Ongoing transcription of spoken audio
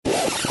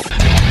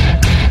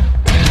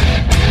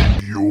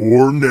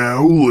You're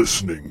now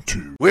listening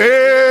to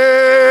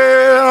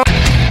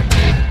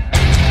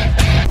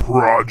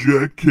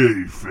Project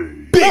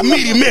Kayfabe. Big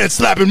meaty man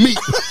slapping meat.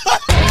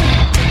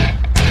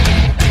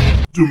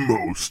 The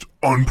most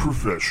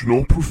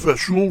unprofessional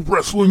professional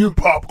wrestling and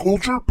pop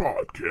culture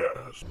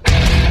podcast.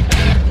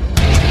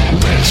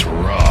 Let's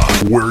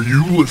rock. Where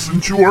you listen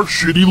to our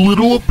shitty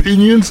little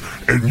opinions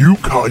and you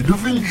kind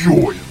of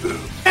enjoy them.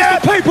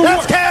 That's paperwork.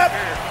 That's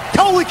cap.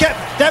 Totally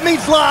cap. That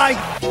means lie.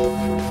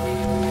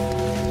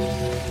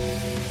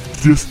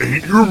 This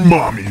Ain't Your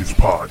Mommy's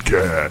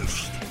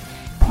Podcast.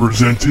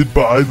 Presented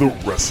by the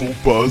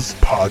WrestleBuzz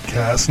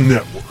Podcast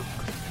Network.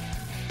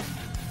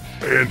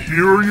 And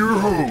here are your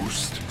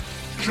hosts,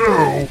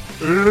 Joe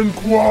and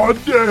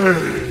Quad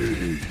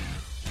Day.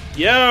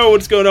 Yo,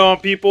 what's going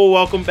on, people?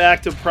 Welcome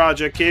back to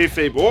Project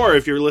Kayfabe, or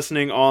if you're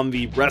listening on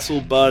the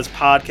WrestleBuzz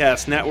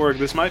Podcast Network,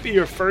 this might be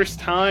your first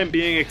time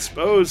being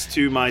exposed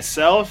to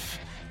myself.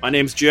 My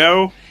name's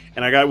Joe,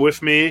 and I got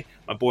with me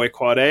my boy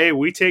Quad A.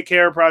 We take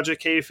care of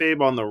Project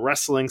Kayfabe on the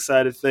wrestling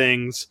side of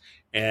things,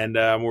 and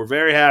we're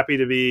very happy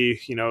to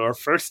be, our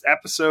first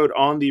episode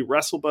on the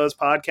WrestleBuzz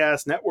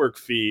Podcast Network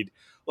feed.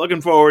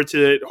 Looking forward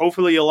to it.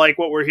 Hopefully you'll like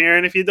what we're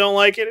hearing. If you don't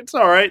like it, it's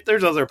all right.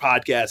 There's other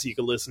podcasts you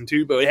can listen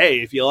to. But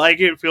hey, if you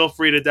like it, feel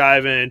free to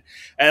dive in.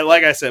 And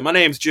like I said, my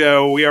name's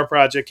Joe. We are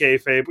Project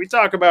Kayfabe. We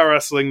talk about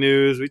wrestling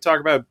news. We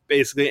talk about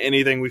basically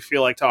anything we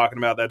feel like talking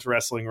about that's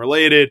wrestling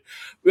related.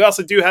 We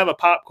also do have a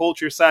pop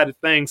culture side of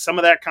things. Some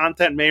of that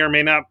content may or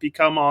may not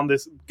become on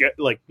this,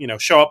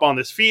 show up on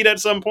this feed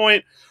at some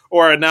point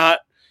or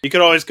not. You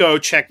could always go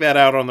check that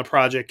out on the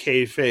Project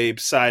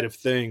Kayfabe side of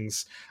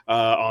things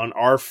on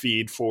our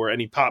feed for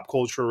any pop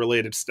culture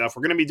related stuff.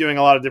 We're going to be doing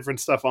a lot of different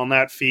stuff on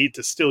that feed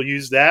to still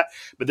use that,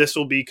 but this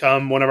will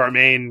become one of our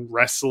main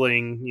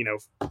wrestling,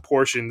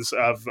 portions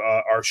of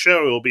our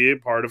show. It'll be a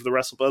part of the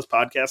WrestleBuzz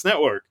Podcast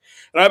Network.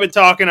 And I've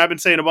been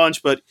saying a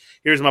bunch, but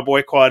here's my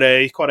boy Quad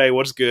A. Quad A,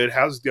 what's good?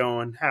 How's it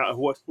going?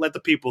 Let the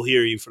people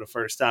hear you for the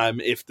first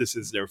time if this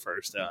is their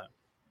first time.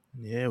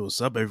 Yeah, what's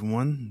up,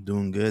 everyone?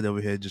 Doing good over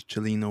here, just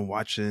chilling,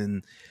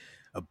 watching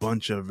a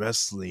bunch of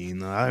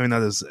wrestling. I don't know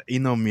this, me, I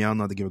don't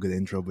know how to give a good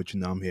intro, but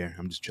I'm here.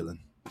 I'm just chilling.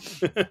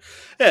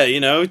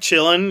 Yeah,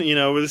 chilling.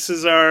 This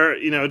is our,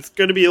 it's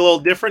going to be a little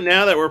different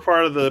now that we're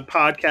part of the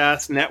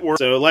podcast network.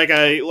 So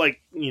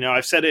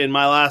I've said it in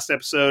my last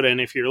episode,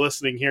 and if you're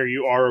listening here,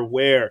 you are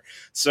aware.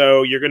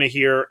 So you're going to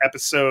hear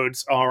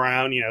episodes all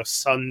around,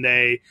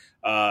 Sunday,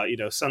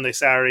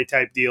 Saturday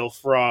type deal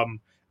from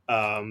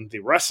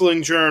the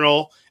Wrestling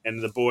Journal and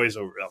the boys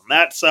over on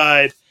that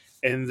side.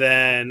 And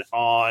then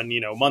on,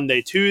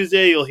 Monday,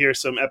 Tuesday, you'll hear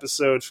some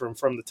episodes from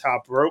the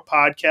Top Rope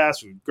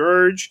podcast with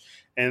Gurge.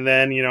 And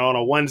then, on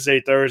a Wednesday,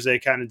 Thursday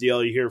kind of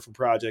deal, you hear from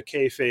Project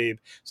Kayfabe.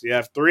 So you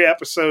have 3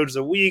 episodes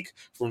a week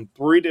from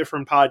 3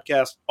 different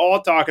podcasts,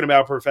 all talking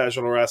about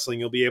professional wrestling.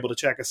 You'll be able to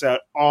check us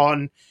out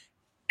on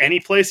any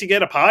place you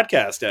get a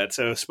podcast at.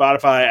 So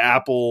Spotify,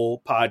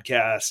 Apple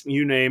Podcasts,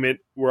 you name it,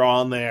 we're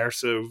on there.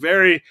 So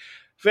very,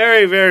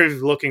 very, very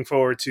looking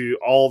forward to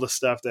all the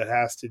stuff that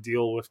has to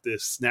deal with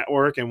this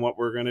network and what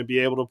we're going to be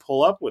able to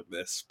pull up with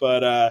this.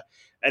 But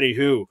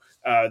anywho,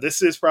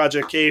 this is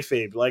Project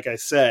Kayfabe. Like I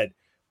said,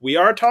 we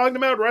are talking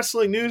about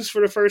wrestling news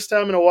for the first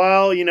time in a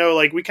while.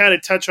 We kind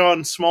of touch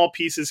on small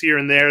pieces here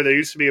and there. There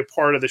used to be a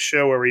part of the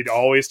show where we'd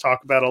always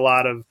talk about a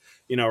lot of,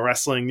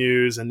 wrestling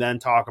news and then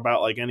talk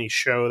about like any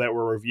show that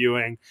we're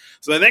reviewing.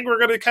 So I think we're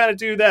going to kind of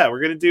do that.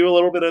 We're going to do a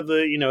little bit of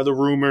the, the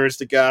rumors,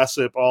 the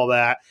gossip, all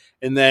that.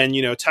 And then,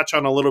 touch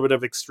on a little bit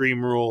of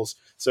Extreme Rules.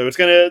 So it's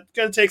going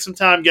to take some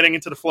time getting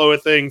into the flow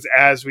of things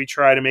as we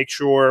try to make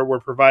sure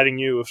we're providing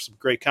you with some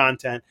great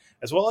content,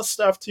 as well as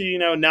stuff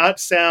to, not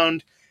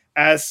sound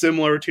as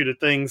similar to the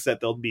things that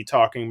they'll be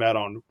talking about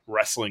on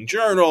Wrestling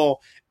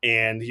Journal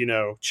and,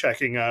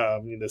 checking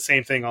the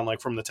same thing on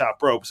From the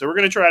Top Rope. So we're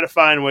going to try to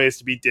find ways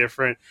to be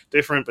different,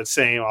 but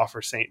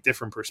offer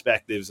different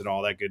perspectives and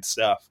all that good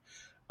stuff.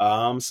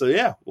 So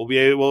yeah,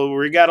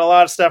 we got a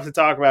lot of stuff to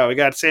talk about. We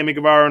got Sammy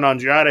Guevara and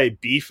Andrade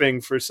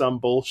beefing for some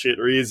bullshit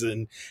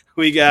reason.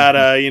 We got,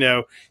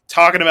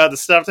 talking about the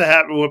stuff that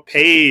happened with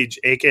Paige,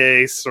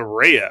 aka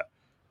Saraya.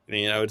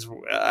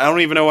 I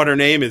don't even know what her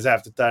name is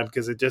half the time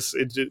because it just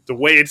the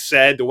way it's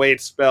said, the way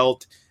it's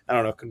spelled, I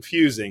don't know,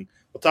 confusing.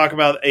 We'll talk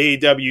about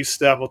AEW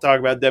stuff, we'll talk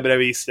about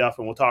WWE stuff,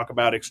 and we'll talk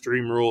about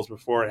Extreme Rules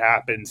before it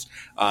happens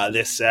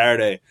this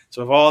Saturday.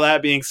 So with all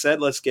that being said,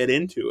 let's get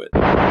into it.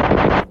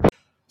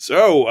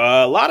 So,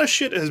 a lot of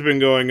shit has been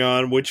going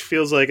on, which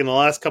feels like in the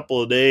last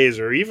couple of days,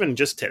 or even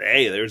just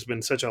today, there's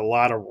been such a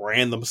lot of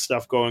random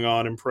stuff going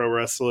on in pro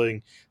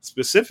wrestling,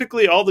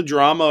 specifically all the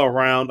drama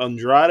around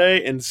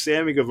Andrade and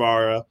Sammy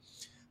Guevara.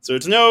 So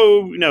it's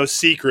no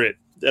secret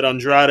that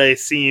Andrade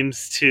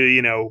seems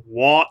to,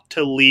 want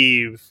to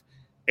leave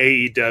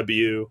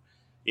AEW.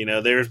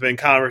 There's been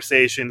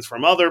conversations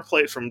from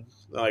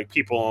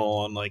people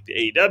on the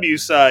AEW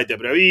side,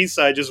 WWE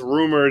side, just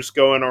rumors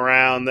going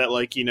around that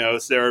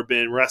there have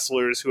been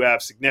wrestlers who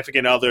have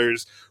significant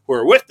others who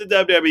are with the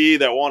WWE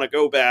that want to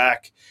go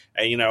back.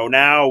 And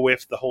now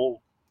with the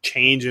whole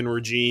change in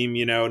regime.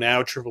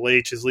 Now Triple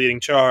H is leading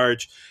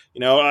charge.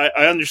 I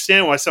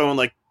understand why someone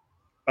like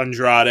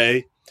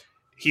Andrade,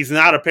 he's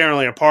not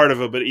apparently a part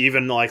of it, but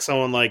even like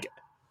someone like,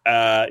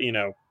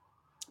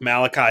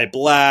 Malachi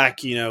Black,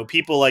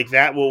 people like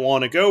that will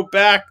want to go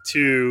back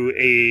to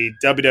a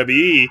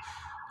WWE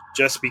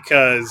just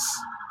because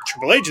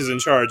Triple H is in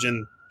charge,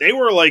 and they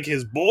were like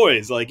his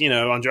boys. Like,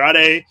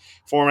 Andrade,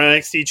 former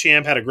NXT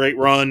champ, had a great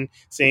run.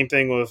 Same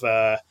thing with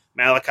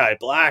Malachi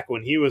Black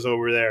when he was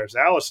over there as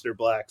Aleister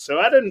Black. So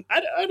I don't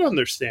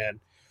understand.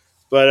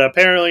 But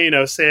apparently,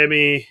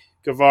 Sammy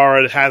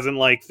Guevara hasn't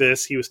liked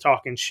this. He was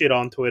talking shit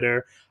on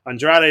Twitter.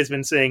 Andrade's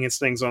been saying his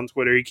things on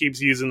Twitter. He keeps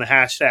using the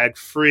hashtag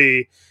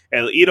free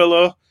El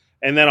Idolo.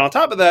 And then on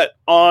top of that,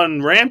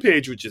 on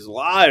Rampage, which is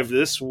live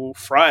this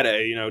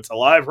Friday, it's a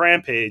live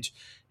Rampage.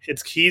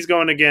 Andrade's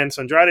going against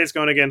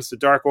the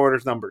Dark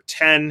Order's number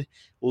 10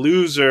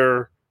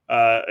 loser.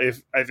 I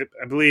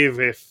believe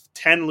if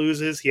 10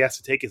 loses, he has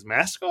to take his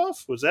mask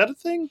off. Was that a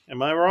thing?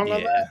 Am I wrong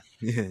on that?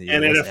 Yeah,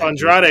 and then if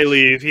Andrade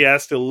leave, he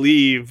has to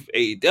leave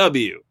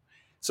AEW.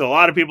 So a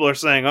lot of people are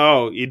saying,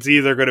 it's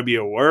either going to be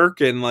a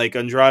work and like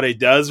Andrade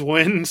does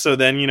win. So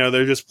then,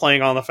 they're just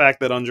playing on the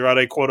fact that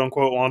Andrade quote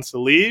unquote wants to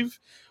leave,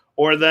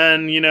 or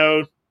then,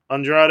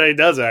 Andrade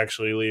does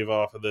actually leave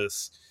off of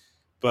this.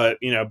 But,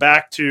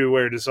 back to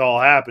where this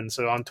all happened.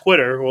 So on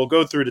Twitter, we'll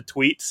go through the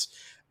tweets.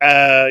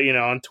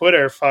 On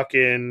Twitter,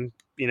 fucking,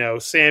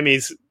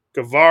 Sammy's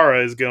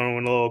Guevara is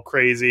going a little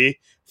crazy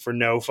for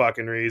no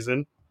fucking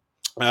reason.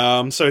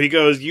 So he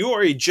goes, "You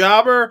are a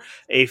jobber,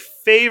 a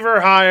favor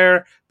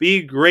hire,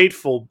 be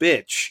grateful,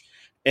 bitch."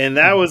 And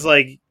that was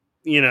like,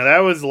 that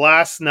was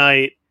last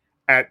night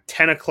at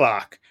 10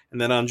 o'clock. And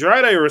then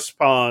Andrade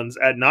responds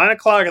at 9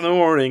 o'clock in the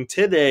morning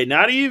today.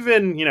 Not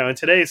even, and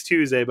today is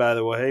Tuesday, by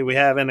the way. We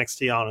have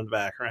NXT on in the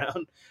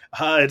background.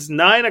 It's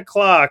 9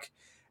 o'clock.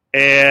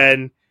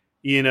 And,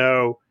 you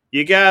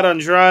got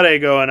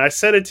Andrade going, "I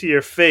said it to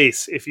your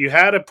face. If you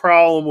had a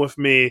problem with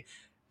me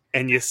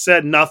and you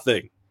said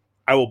nothing,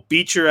 I will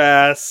beat your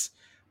ass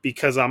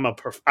because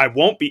I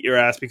won't beat your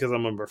ass because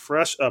I'm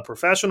a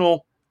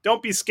professional.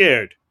 Don't be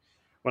scared.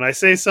 When I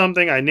say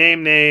something, I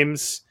name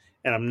names,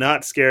 and I'm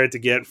not scared to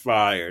get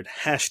fired.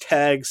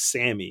 Hashtag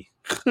Sammy."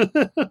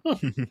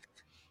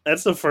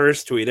 That's the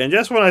first tweet. And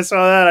just when I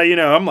saw that,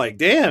 I'm like,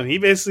 damn, he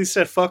basically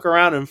said fuck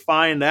around and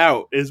find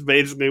out is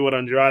basically what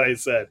Andrade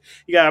said.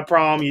 "You got a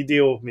problem, you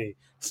deal with me.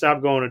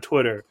 Stop going to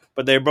Twitter."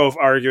 But they're both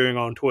arguing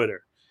on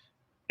Twitter.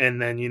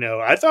 And then,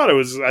 I thought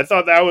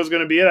that was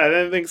going to be it. I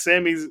didn't think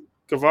Sammy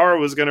Guevara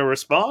was going to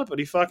respond, but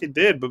he fucking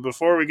did. But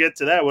before we get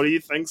to that, what do you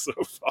think so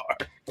far?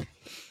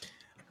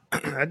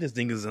 I just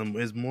think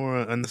it's more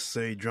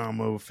unnecessary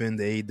drama within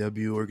the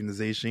AEW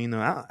organization.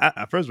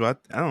 I first of all,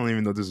 I don't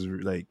even know if this is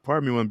like. Part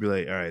of me want to be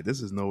like, all right,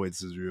 this is no way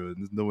this is real.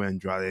 There's no way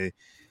Andrade.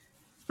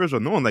 First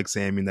of all, no one likes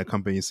Sammy in that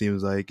company. It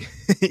seems like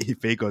he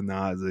fake or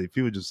not. Like,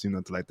 people just seem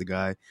not to like the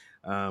guy.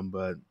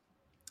 But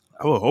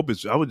I would hope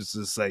I would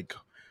just like.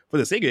 For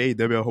the sake of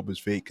AEW, I hope it's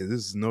fake because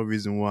this is no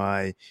reason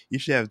why you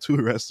should have two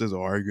wrestlers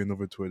arguing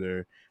over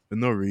Twitter for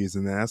no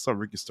reason. And I saw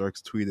Ricky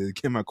Starks tweeted,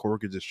 "Can my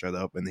coworker just shut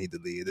up?" and he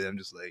deleted it. I'm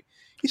just like,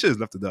 he should have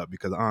left it up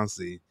because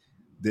honestly,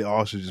 they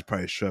all should just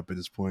probably shut up at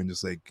this point.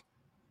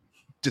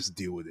 Just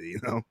deal with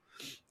it,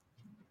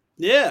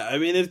 Yeah, I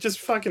mean, it's just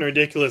fucking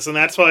ridiculous. And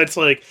that's why it's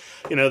like,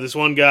 this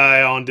one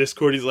guy on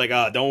Discord, he's like,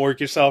 "Don't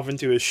work yourself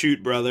into a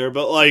shoot, brother."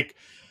 But like,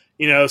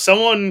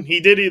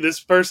 this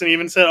person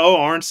even said,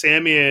 "Aren't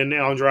Sammy and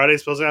Andrade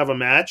supposed to have a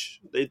match?"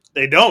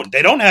 They don't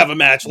have a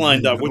match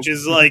lined up, which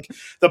is like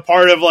the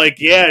part of like,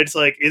 yeah, it's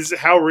like,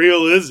 how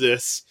real is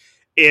this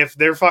if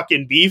they're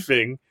fucking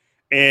beefing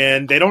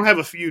and they don't have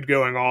a feud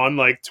going on?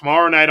 Like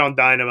tomorrow night on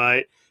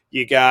Dynamite,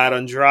 you got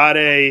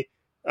Andrade.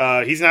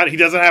 He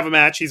doesn't have a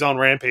match. He's on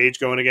Rampage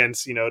going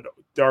against,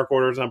 Dark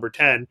Order's number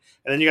 10. And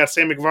then you got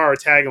Sammy Guevara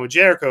tagging with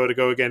Jericho to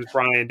go against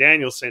Bryan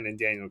Danielson and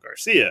Daniel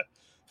Garcia.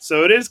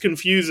 So it is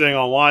confusing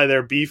on why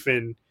they're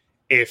beefing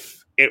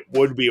if it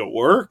would be a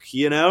work,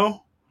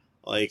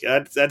 Like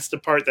that's the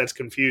part that's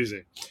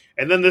confusing.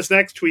 And then this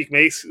next tweet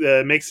makes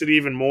it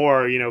even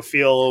more,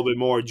 feel a little bit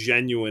more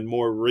genuine,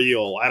 more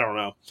real. I don't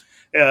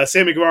know.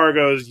 Sammy Guevara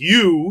goes,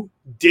 "You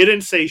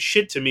didn't say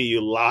shit to me,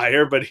 you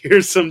liar, but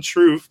here's some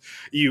truth,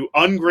 you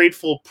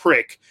ungrateful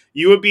prick.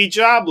 You would be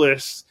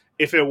jobless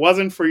if it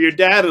wasn't for your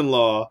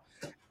dad-in-law.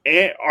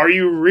 Are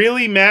you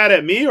really mad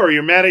at me, or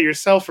you're mad at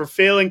yourself for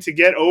failing to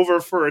get over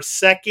for a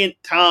second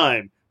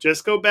time?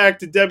 Just go back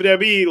to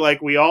WWE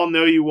like we all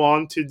know you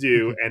want to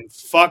do and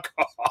fuck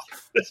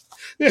off."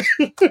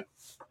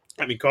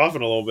 I mean,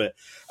 coughing a little bit.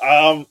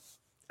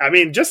 I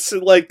mean, just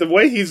like the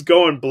way he's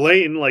going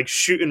blatant, like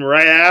shooting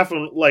right at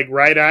him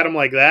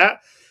like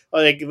that.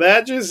 Like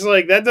that just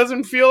like that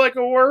doesn't feel like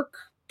a work,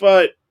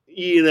 but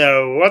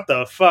what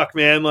the fuck,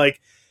 man? Like,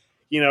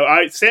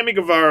 Sammy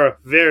Guevara,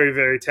 very,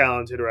 very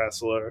talented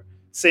wrestler.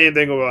 Same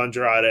thing with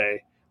Andrade.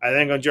 I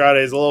think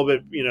Andrade is a little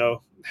bit,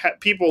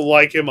 people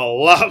like him a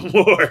lot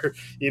more,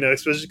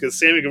 especially because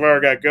Sammy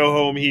Guevara got go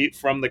home heat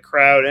from the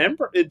crowd and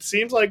it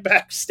seems like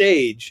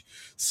backstage.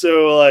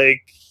 So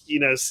like,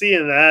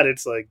 seeing that,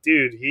 it's like,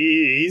 dude,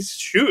 he's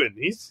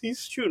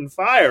shooting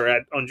fire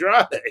at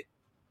Andrade.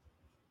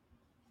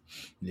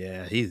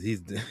 Yeah, he's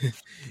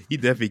he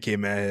definitely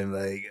came at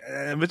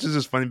him which is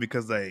just funny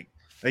because like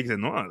I said,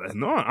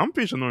 I'm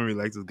pretty sure no one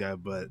really likes this guy,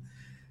 but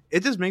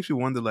it just makes me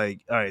wonder,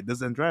 like, all right,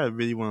 does Andrade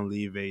really want to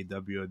leave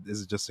AEW? Or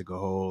is it just like a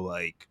whole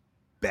like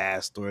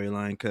bad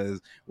storyline?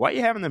 Because why are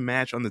you having a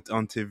match on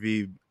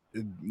TV?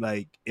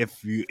 Like,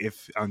 if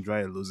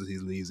Andrade loses, he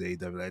leaves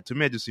AEW. Like, to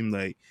me, it just seemed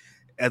like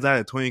as I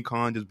had Tony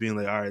Khan just being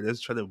like, all right,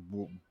 let's try to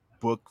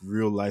book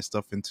real life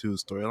stuff into a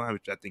storyline,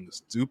 which I think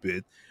is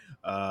stupid,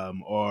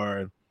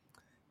 or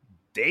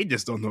they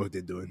just don't know what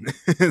they're doing.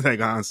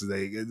 Like,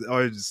 honestly,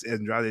 or just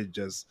Andrade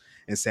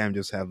and Sam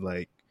just have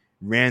like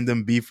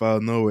random beef out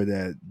of nowhere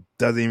that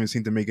doesn't even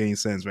seem to make any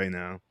sense right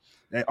now.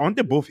 Aren't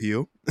they both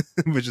heel?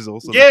 Which is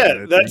also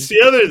that's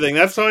the other thing.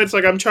 That's why it's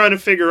like I'm trying to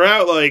figure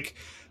out, like,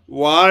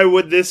 why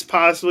would this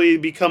possibly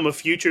become a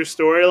future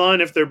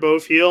storyline if they're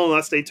both heel,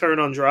 unless they turn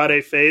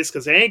Andrade face?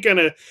 Because they ain't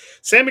gonna.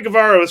 Sammy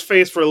Guevara was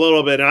face for a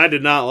little bit, and I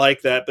did not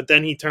like that, but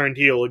then he turned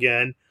heel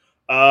again.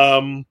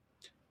 And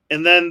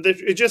then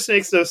it just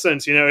makes no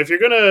sense. If you're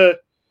gonna,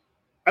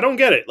 I don't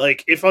get it.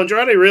 Like, if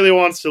Andrade really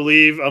wants to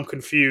leave, I'm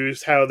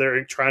confused how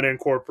they're trying to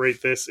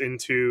incorporate this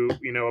into,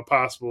 a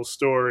possible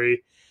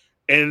story.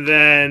 And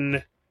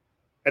then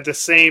at the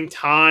same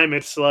time,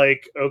 it's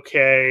like,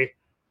 okay,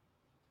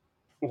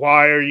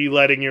 why are you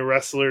letting your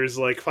wrestlers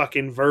like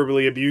fucking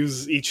verbally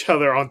abuse each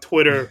other on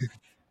Twitter?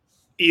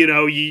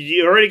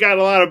 You already got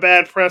a lot of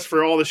bad press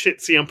for all the shit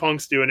CM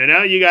Punk's doing, and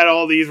now you got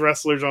all these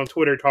wrestlers on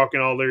Twitter talking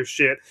all their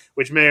shit,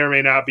 which may or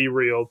may not be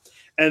real.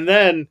 And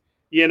then,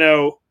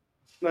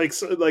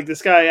 like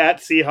this guy at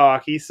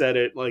Seahawk, he said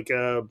it, like,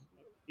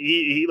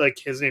 he like,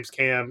 his name's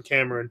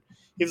Cameron.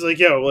 He's like,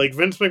 yo, like,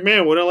 Vince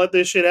McMahon wouldn't let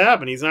this shit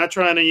happen. He's not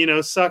trying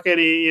to, suck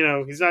any,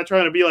 he's not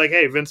trying to be like,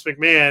 hey, Vince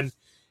McMahon,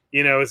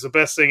 it's the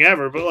best thing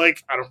ever. But,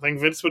 like, I don't think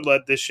Vince would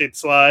let this shit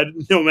slide,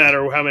 no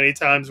matter how many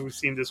times we've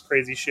seen this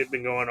crazy shit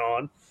been going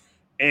on.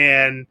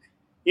 And,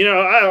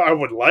 I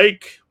would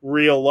like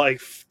real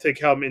life to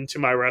come into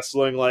my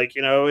wrestling. Like,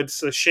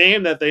 it's a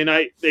shame that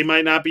they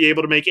might not be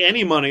able to make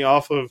any money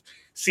off of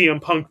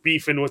CM Punk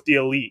beefing with the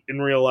Elite in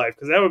real life,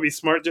 because that would be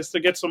smart just to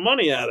get some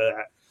money out of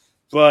that.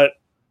 But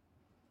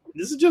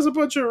this is just a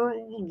bunch of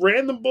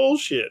random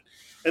bullshit.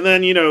 And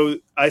then,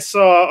 I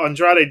saw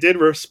Andrade did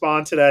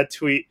respond to that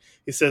tweet.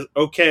 He says,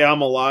 okay,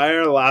 I'm a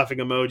liar, laughing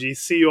emoji.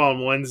 See you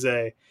on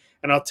Wednesday.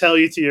 And I'll tell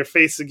you to your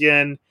face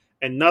again,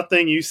 and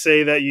nothing you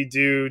say that you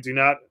do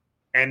not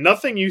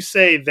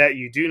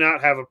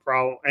have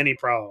any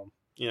problem.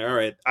 All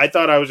right. I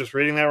thought I was just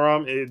reading that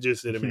wrong. It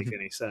just didn't make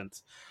any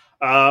sense.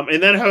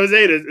 And then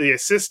Jose, the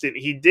assistant,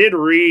 he did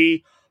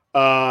he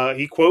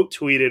quote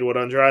tweeted what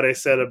Andrade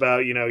said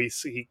about,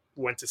 he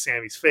went to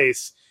Sammy's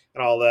face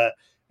and all that.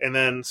 And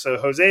then, so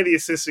Jose, the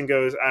assistant,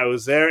 goes, I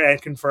was there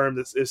and confirmed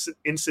this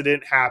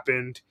incident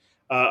happened.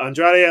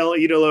 Andrade El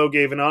Idolo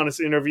gave an honest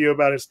interview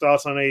about his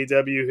thoughts on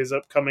AEW, his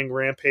upcoming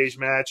Rampage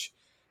match,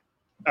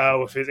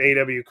 with his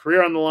AEW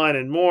career on the line,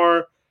 and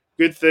more.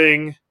 Good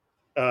thing,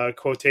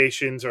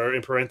 quotations are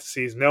in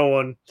parentheses, no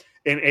one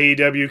in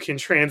AEW can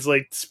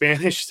translate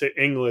Spanish to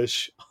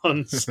English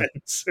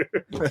uncensored.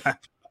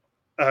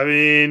 I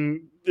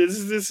mean,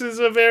 this is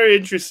a very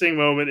interesting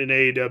moment in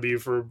AEW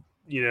for,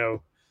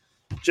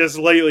 just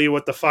lately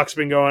what the fuck's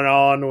been going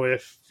on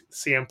with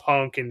CM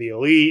Punk and the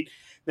Elite.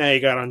 Now you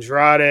got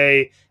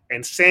Andrade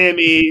and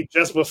Sammy.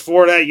 Just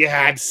before that, you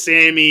had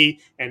Sammy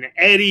and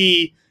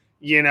Eddie,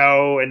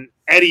 and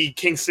Eddie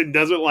Kingston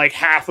doesn't like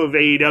half of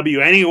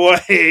AEW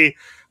anyway.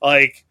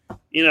 Like,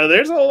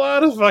 there's a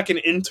lot of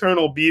fucking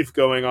internal beef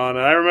going on.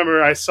 And I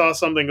remember I saw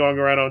something going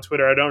around on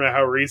Twitter. I don't know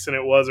how recent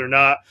it was or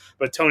not,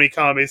 but Tony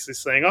Khan basically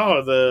saying,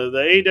 oh, the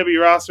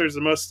AEW roster is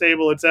the most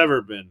stable it's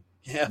ever been.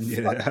 Yeah,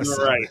 fucking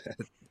right.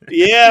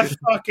 Yeah,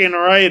 fucking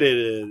right it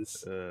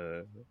is.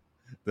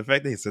 The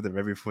fact that he said that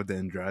right before the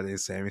Andrade and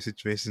Sammy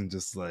situation,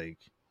 just like,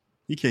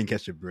 he can't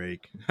catch a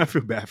break. I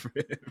feel bad for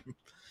him.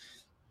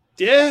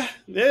 Yeah,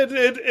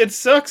 it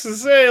sucks to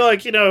say,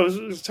 like,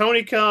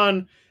 Tony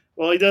Khan,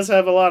 well, he does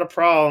have a lot of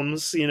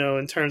problems,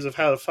 in terms of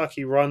how the fuck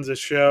he runs a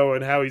show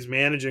and how he's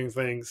managing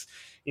things.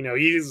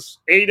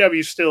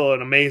 AEW's still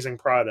an amazing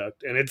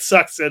product, and it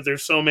sucks that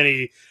there's so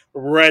many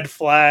red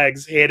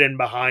flags hidden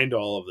behind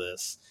all of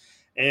this.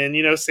 And,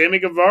 Sammy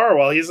Guevara,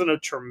 while he's a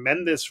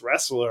tremendous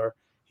wrestler,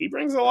 he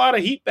brings a lot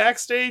of heat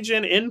backstage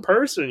and in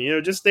person.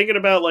 Just thinking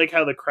about, like,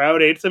 how the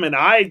crowd hates him, and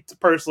I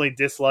personally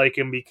dislike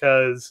him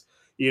because,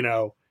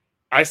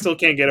 I still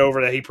can't get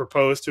over that he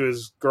proposed to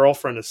his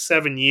girlfriend of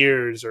 7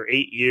 years or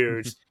 8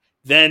 years,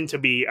 then to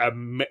be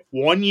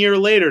 1 year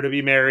later to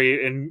be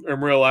married in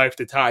real life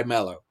to Ty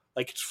Mello.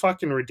 Like, it's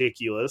fucking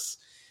ridiculous.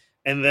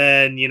 And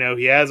then,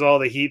 he has all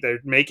the heat. They're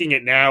making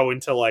it now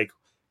into, like,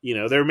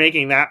 they're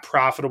making that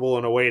profitable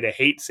in a way to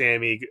hate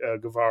Sammy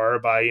Guevara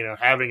by,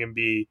 having him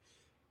be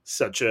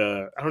such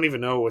a, I don't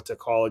even know what to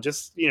call it,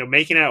 just,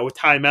 making out with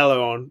Ty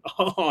Mello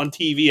on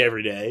TV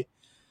every day.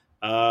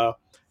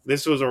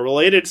 This was a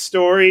related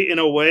story in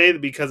a way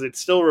because it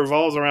still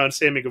revolves around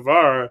Sammy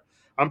Guevara.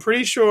 I'm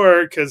pretty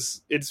sure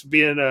because it's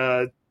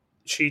been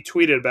she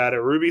tweeted about it.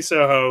 Ruby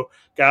Soho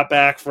got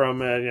back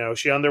from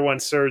she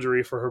underwent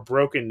surgery for her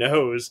broken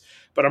nose,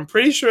 but I'm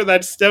pretty sure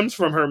that stems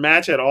from her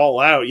match at All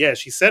Out. Yeah,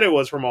 she said it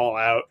was from All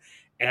Out.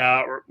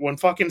 When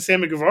fucking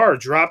Sammy Guevara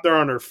dropped her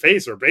on her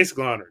face or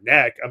basically on her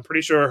neck, I'm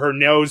pretty sure her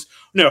nose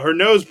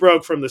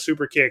broke from the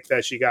super kick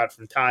that she got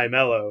from Ty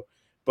Mello.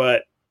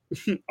 But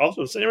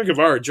also, Sammy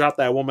Guevara dropped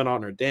that woman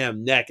on her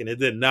damn neck, and it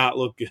did not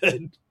look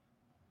good.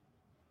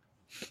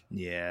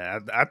 Yeah,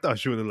 I thought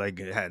she would have like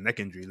had a neck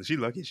injury. She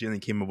lucky she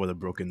didn't came up with a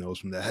broken nose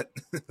from that.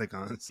 Like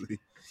honestly,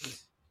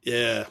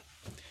 yeah.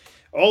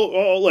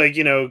 All like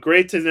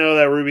great to know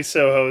that Ruby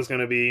Soho is going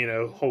to be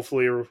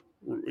hopefully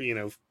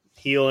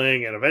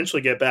healing and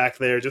eventually get back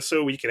there, just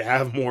so we can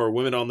have more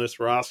women on this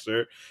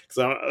roster.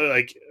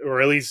 Because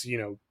or at least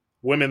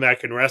women that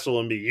can wrestle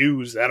and be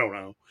used. I don't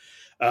know,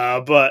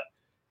 but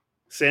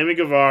Sammy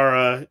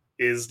Guevara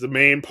is the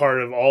main part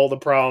of all the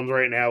problems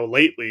right now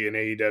lately in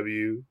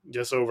AEW,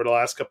 just over the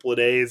last couple of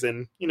days.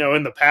 And,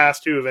 in the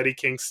past, too, of Eddie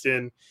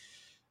Kingston,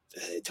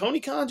 Tony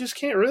Khan just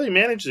can't really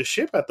manage the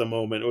ship at the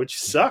moment, which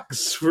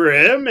sucks for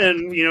him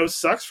and,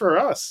 sucks for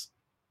us.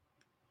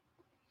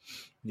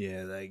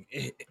 Yeah, like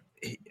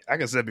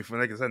I said before,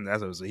 like I said in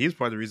that episode, he's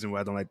part of the reason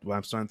why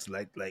I'm starting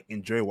to like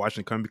enjoy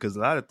watching come, because a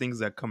lot of things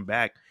that come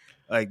back,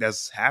 like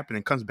that's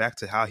happening, comes back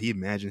to how he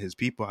imagined his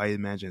people, how he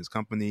imagined his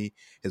company,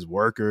 his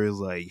workers,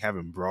 like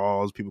having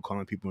brawls, people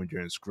calling people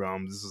during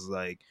scrums. This is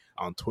like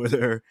on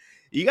Twitter.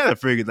 You gotta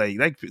figure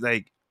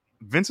like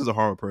Vince is a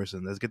horrible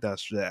person. Let's get that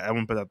straight. I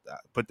won't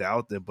put that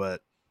out there,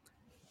 but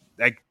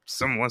like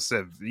someone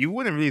said, you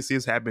wouldn't really see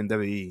this happen in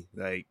WWE,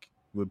 like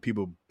with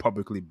people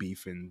publicly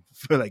beefing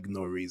for like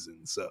no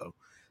reason. So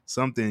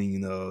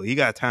something, he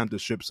got time to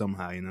strip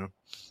somehow,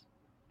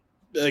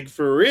 Like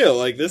for real,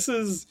 like this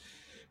is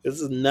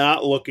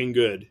not looking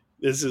good.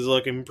 This is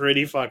looking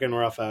pretty fucking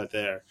rough out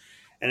there.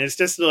 And it's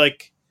just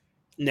like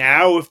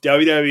now with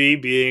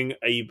WWE being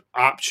a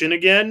option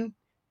again,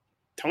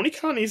 Tony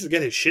Khan needs to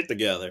get his shit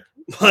together.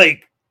 I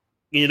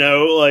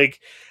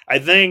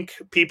think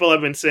people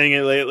have been saying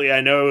it lately.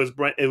 I know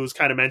it was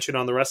kind of mentioned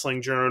on the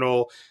Wrestling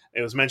Journal.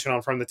 It was mentioned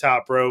on From the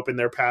Top Rope in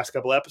their past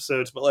couple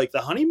episodes, but like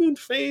the honeymoon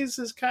phase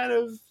is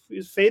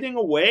fading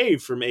away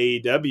from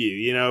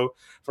AEW.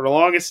 For the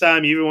longest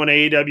time, even when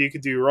AEW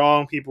could do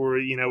wrong, people were,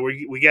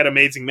 we get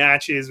amazing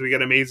matches, we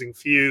get amazing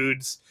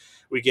feuds,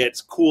 we get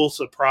cool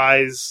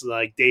surprise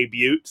like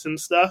debuts and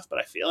stuff. But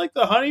I feel like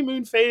the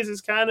honeymoon phase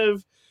is kind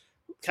of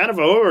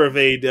over of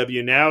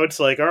AEW. Now it's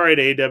like, all right,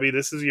 AEW,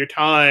 this is your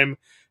time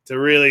to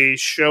really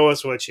show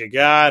us what you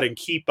got and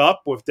keep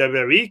up with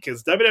WWE,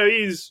 because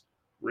WWE's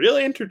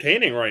really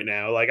entertaining right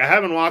now. Like, I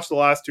haven't watched the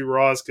last two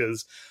Raws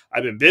because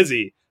I've been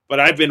busy, but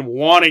I've been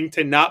wanting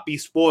to not be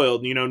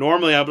spoiled.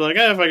 Normally I'd be like,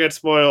 if I get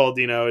spoiled,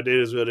 it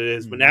is what it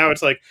is. But now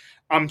it's like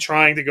I'm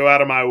trying to go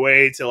out of my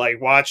way to like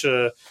watch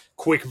a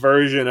quick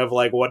version of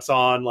like what's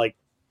on, like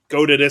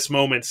go to this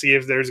moment, see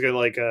if there's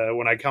gonna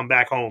when I come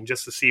back home,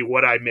 just to see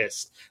what I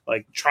missed.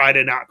 Like try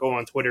to not go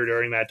on Twitter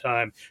during that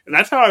time. And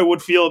that's how I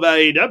would feel about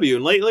AEW.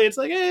 And lately it's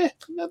like,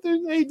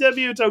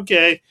 AEW, it's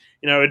okay.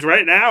 It's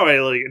right now,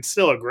 it's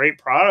still a great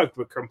product,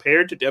 but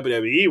compared to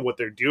WWE, what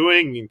they're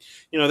doing,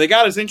 they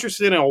got us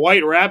interested in a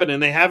White Rabbit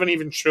and they haven't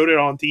even showed it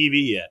on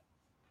TV yet.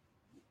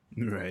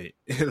 Right.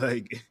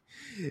 Like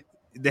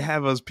they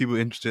have us people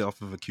interested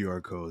off of a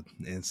QR code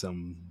and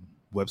some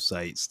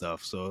website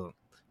stuff. So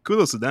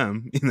kudos to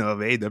them. If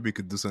AEW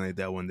could do something like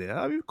that one day,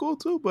 that'd be cool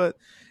too. But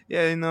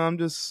yeah,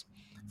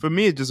 for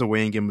me, it's just a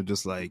waiting game of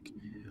just like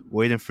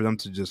waiting for them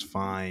to just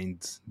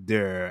find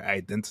their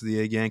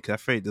identity again. Because I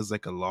feel like there's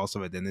like a loss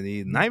of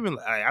identity. Not even,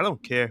 I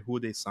don't care who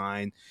they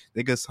sign.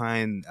 They could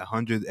sign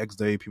 100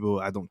 XW people.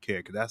 I don't care,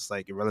 because that's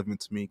like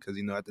irrelevant to me. Because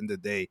at the end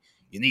of the day,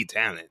 you need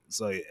talent,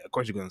 so of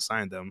course you're gonna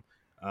sign them.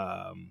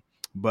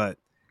 But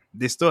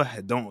they still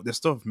don't. They're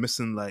still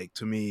missing, like,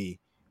 to me,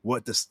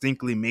 what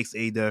distinctly makes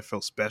AEW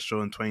feel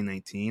special in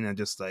 2019, and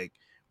just like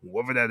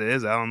whatever that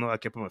is, I don't know. I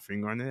can't put my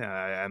finger on it.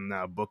 I'm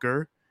not a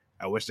booker.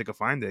 I wish they could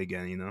find it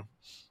again,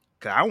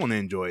 because I want to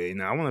enjoy it.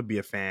 I want to be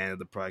a fan of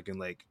the product and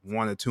like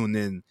want to tune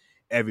in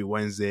every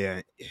Wednesday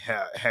and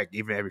heck,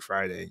 even every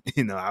Friday.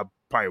 I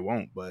probably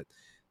won't, but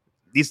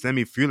at least let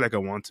me feel like I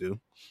want to.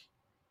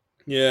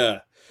 Yeah.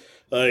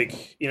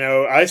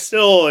 I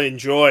still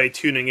enjoy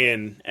tuning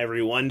in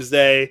every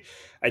Wednesday.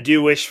 I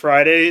do wish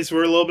Fridays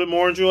were a little bit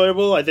more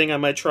enjoyable. I think I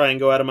might try and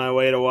go out of my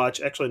way to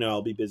watch. Actually, no,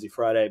 I'll be busy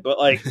Friday. But,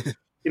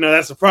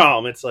 that's the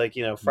problem. It's like,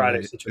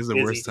 Friday's such a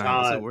busy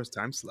time. It's the worst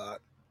time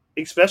slot.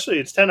 Especially,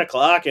 it's 10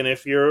 o'clock, and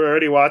if you're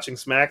already watching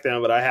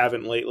SmackDown, but I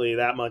haven't lately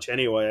that much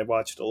anyway, I've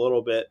watched a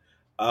little bit.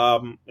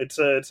 It's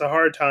a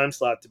hard time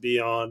slot to be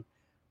on.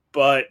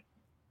 But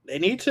they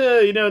need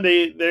to,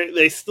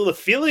 they still, the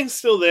feeling's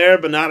still there,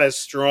 but not as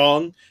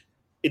strong.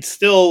 It's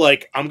still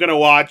like, I'm going to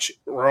watch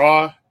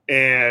Raw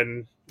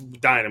and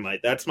Dynamite.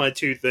 That's my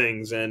two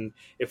things. And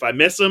if I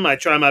miss them, I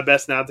try my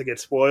best not to get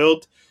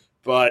spoiled.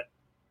 But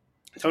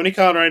Tony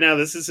Khan right now,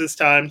 this is his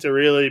time to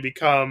really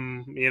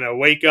become,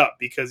 wake up,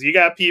 because you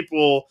got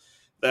people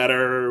that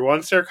are,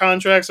 once their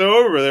contract's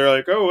over, they're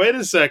like, oh, wait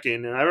a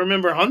second. And I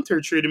remember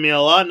Hunter treated me a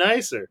lot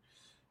nicer.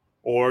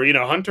 Or,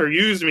 Hunter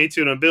used me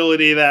to an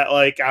ability that,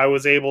 like, I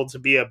was able to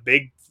be a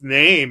big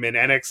name in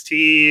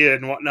NXT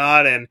and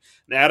whatnot. And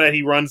now that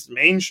he runs the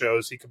main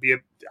shows, I could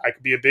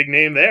be a big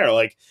name there.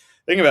 Like,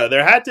 think about it.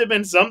 There had to have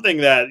been something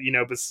that,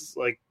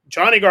 like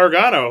Johnny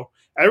Gargano,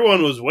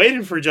 everyone was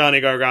waiting for Johnny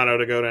Gargano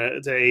to go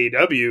to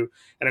AEW.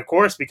 And of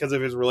course, because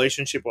of his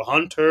relationship with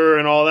Hunter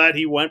and all that,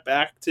 he went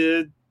back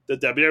to the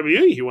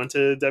WWE. He went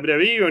to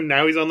WWE, and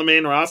now he's on the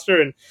main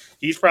roster, and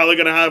he's probably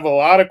going to have a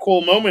lot of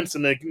cool moments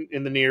in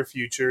the near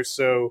future.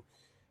 So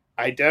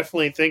I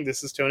definitely think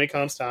this is Tony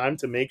Khan's time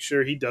to make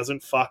sure he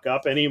doesn't fuck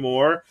up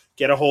anymore,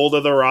 get a hold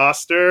of the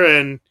roster,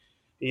 and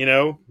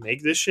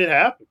make this shit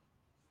happen.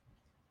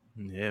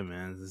 Yeah,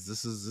 man,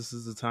 this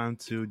is the time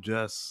to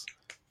just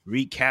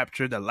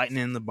recapture the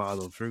lightning in the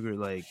bottle, figure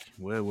like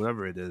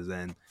whatever it is.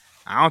 And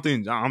I'll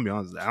be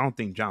honest, I don't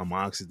think John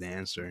Mox is the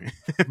answer,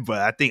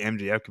 but I think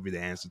MJF could be the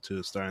answer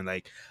to starting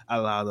like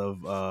a lot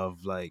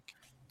of like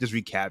just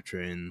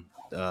recapturing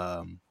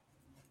the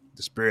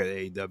spirit of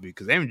AEW,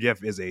 because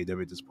MJF is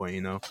AEW at this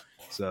point,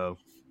 so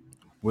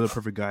we're the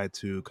perfect guy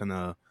to kind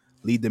of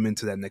lead them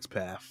into that next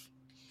path.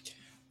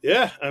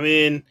 Yeah, I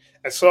mean,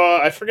 I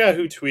forgot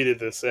who tweeted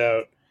this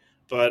out,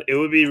 but it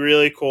would be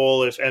really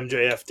cool if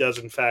MJF does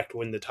in fact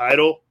win the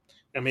title.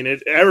 I mean,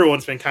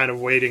 everyone's been kind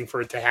of waiting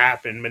for it to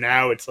happen, but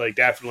now it's like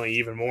definitely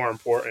even more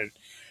important.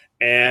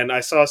 And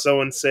I saw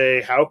someone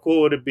say, how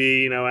cool would it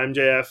be,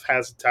 MJF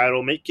has the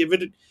title,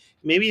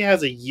 maybe he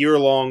has a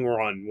year-long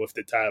run with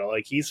the title.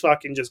 Like, he's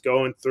fucking just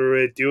going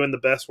through it, doing the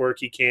best work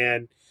he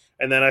can.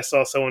 And then I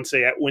saw someone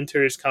say at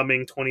Winter is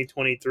Coming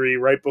 2023,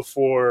 right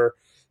before,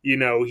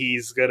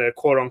 he's going to,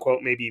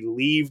 quote-unquote, maybe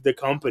leave the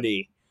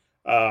company.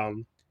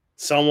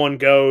 Someone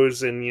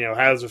goes and,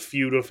 has a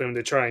feud with him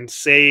to try and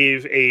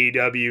save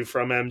AEW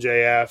from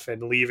MJF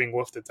and leaving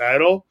with the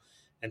title.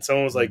 And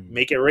someone was like,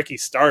 make it Ricky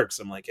Starks.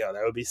 I'm like, yeah,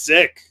 that would be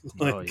sick.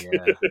 Oh,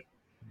 yeah.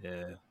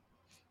 Yeah.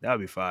 That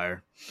would be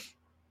fire.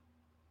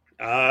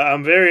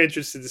 I'm very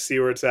interested to see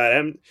where it's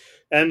at.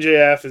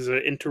 MJF is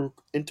an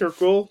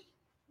integral.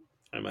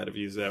 I might have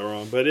used that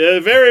wrong, but a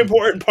very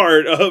important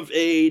part of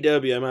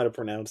AEW. I might have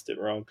pronounced it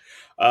wrong.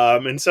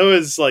 And so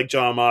is like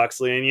Jon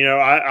Moxley. And,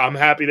 I'm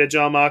happy that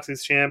Jon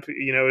Moxley's champ.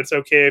 It's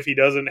okay if he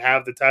doesn't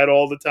have the title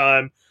all the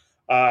time.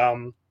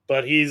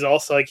 But he's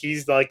also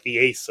he's like the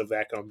ace of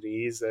that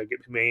company. He's the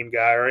main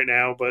guy right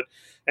now. But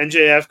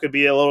MJF could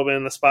be a little bit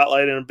in the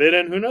spotlight in a bit.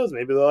 And who knows?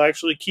 Maybe they'll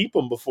actually keep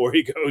him before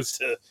he goes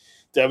to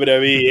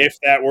WWE if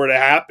that were to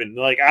happen.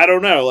 Like, I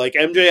don't know. Like,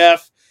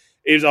 MJF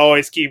is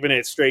always keeping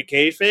it straight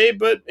kayfabe,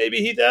 but maybe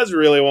he does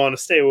really want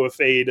to stay with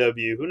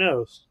AEW. Who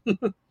knows?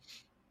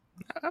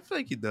 I feel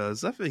like he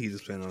does. I feel like he's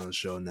just playing on the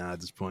show now at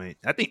this point.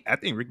 I think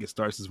Ricky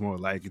Starks is more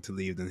likely to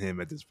leave than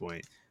him at this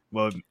point.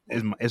 Well,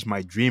 it's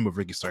my dream of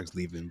Ricky Starks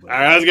leaving. But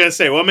I was gonna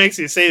say, what makes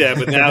you say that?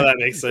 But now that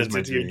makes sense.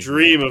 It's your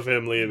dream of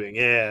him leaving.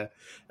 Yeah,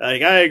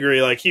 like I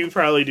agree. Like, he would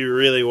probably do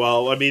really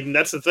well. I mean,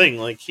 that's the thing.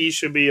 Like, he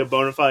should be a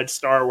bona fide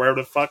star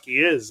wherever the fuck he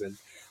is. And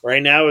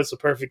right now is the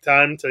perfect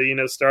time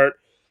to start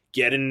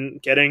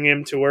getting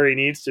him to where he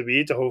needs to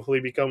be to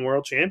hopefully become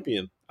world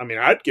champion. I mean,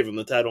 I'd give him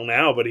the title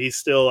now, but he's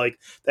still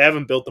they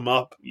haven't built him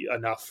up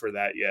enough for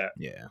that yet.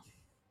 Yeah.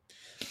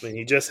 I mean,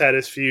 he just had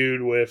his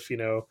feud with,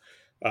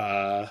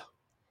 why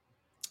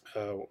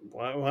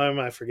am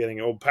I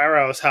forgetting? Oh,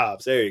 Powerhouse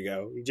Hobbs. There you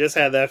go. He just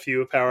had that feud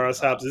with Powerhouse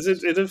Hobbs.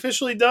 Is it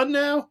officially done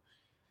now?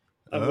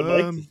 I would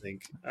like to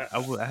think.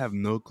 I have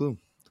no clue.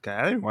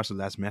 I didn't watch the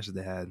last match that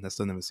they had. I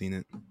still never seen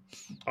it.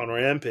 On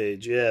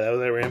Rampage, yeah, that was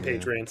at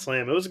Rampage Grand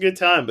Slam. It was a good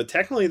time, but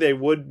technically they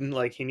wouldn't,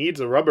 he needs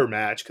a rubber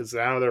match because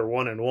now they're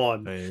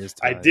 1-1. Oh,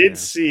 I did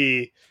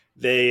see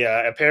they,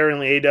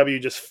 apparently AW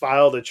just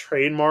filed a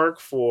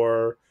trademark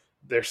for,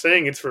 they're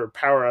saying it's for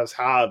Powerhouse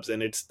Hobbs,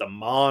 and it's the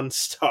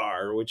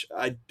Monstar, which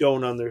I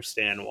don't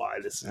understand why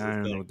this is I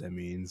don't know what that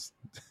means.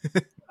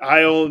 The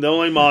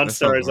only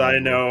Monstars I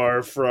know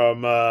are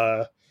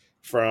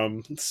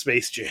from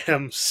Space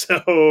Jam, so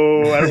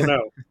I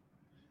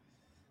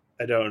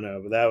don't know.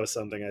 But that was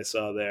something I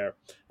saw there.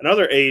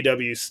 Another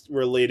AEW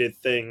related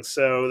thing.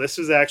 So this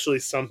is actually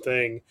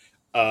something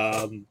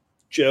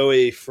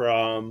Joey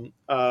from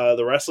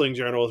the Wrestling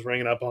Journal was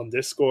bringing up on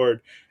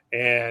Discord,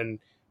 and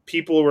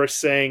people were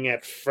saying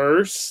at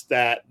first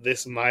that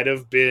this might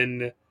have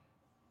been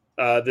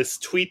this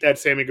tweet that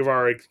Sammy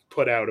Guevara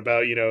put out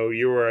about,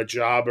 you were a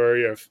jobber,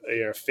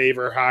 you're a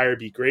favor hire,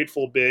 be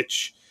grateful,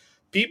 bitch.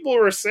 People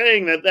were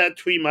saying that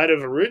tweet might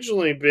have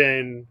originally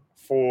been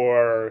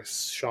for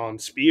Sean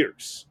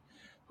Spears,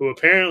 who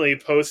apparently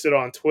posted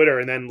on Twitter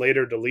and then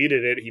later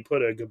deleted it. He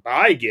put a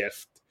goodbye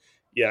gift,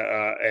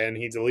 and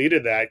he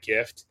deleted that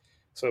gift.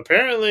 So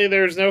apparently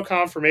there's no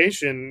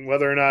confirmation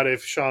whether or not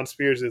if Sean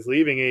Spears is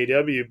leaving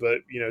AEW, but,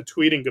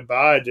 tweeting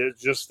goodbye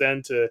just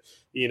then to,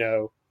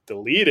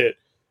 delete it.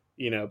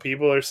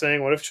 People are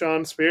saying, what if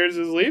Sean Spears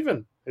is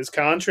leaving? His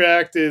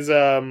contract is,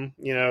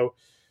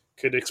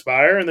 could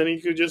expire, and then he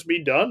could just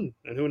be done.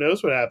 And who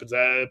knows what happens.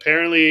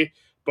 Apparently,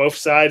 both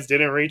sides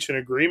didn't reach an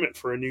agreement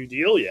for a new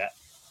deal yet.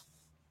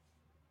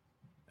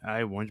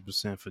 I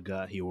 100%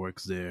 forgot he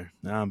works there.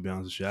 I'll be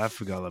honest with you, I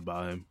forgot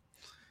about him.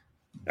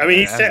 I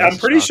mean, That's I'm a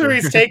pretty sure shocker.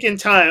 he's taking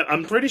time.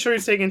 I'm pretty sure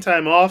he's taking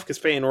time off because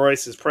Peyton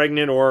Royce is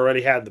pregnant or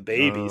already had the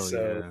baby. Oh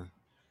yeah,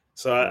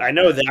 So yeah, I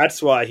know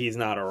that's why he's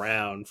not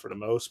around for the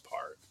most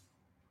part.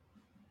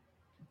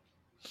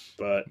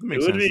 But that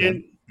makes sense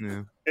then.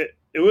 Yeah.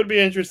 It would be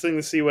interesting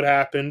to see what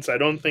happens. I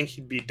don't think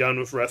he'd be done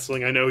with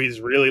wrestling. I know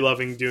he's really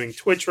loving doing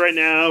Twitch right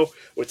now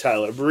with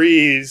Tyler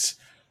Breeze,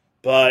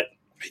 but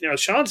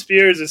Sean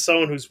Spears is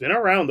someone who's been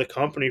around the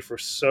company for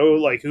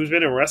who's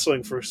been in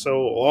wrestling for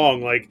so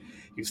long. Like,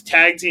 he was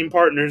tag team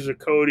partners with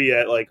Cody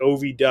at like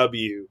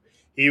OVW.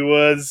 He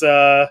was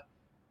the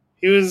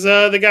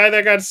guy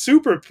that got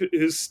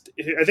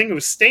I think it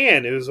was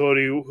Stan. It was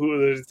who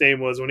his name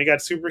was when he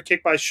got super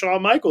kicked by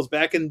Shawn Michaels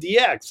back in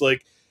DX.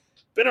 Like,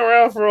 been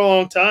around for a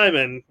long time,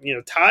 and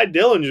Ty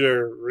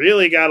Dillinger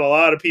really got a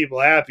lot of people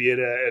happy at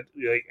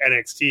like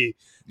NXT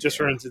just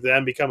for him to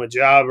then become a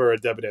jobber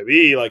at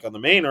WWE, like on the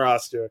main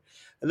roster.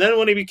 And then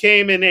when he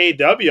became in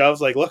AEW, I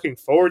was like looking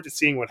forward to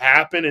seeing what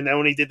happened. And then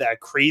when he did that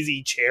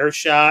crazy chair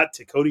shot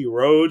to Cody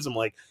Rhodes, I'm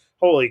like,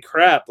 holy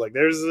crap! Like,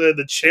 there's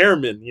the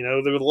chairman.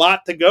 There was a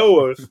lot to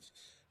go with.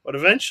 But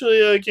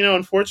eventually,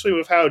 unfortunately,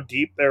 with how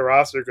deep their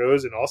roster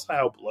goes and also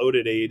how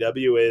bloated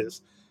AEW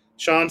is,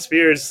 Sean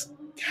Spears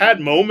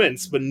had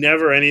moments, but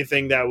never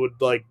anything that would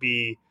like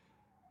be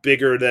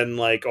bigger than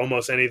like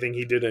almost anything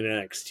he did in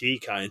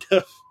NXT, kind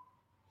of.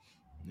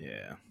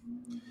 Yeah.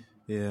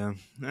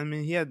 I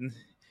mean, he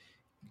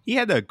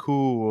had that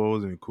cool. Well, it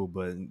wasn't cool,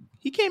 but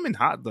he came in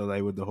hot though,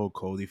 like with the whole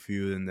Cody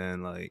feud, and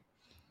then like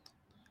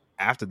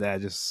after that, I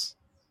just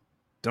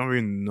don't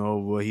really know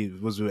what he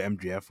was with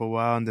MJF for a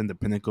while, and then the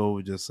Pinnacle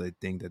was just a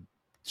thing that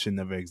should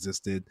never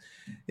existed.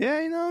 Yeah,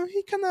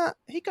 he kind of.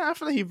 I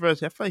feel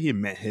like he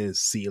met his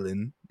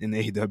ceiling in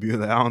AEW.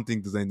 Like, I don't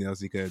think there's anything else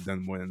he could have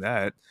done more than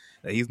that.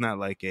 Like, he's not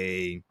like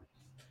I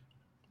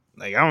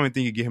don't even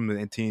think you give him the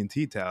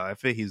TNT title. I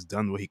think he's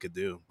done what he could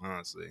do,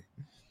 honestly.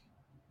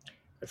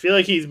 I feel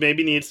like he's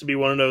maybe needs to be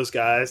one of those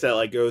guys that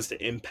like goes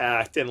to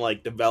Impact and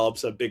like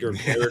develops a bigger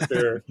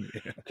character.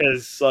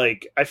 Because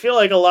like I feel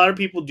like a lot of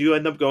people do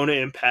end up going to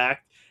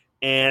Impact,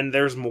 and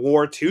there's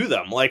more to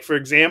them. Like, for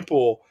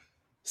example,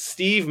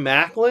 Steve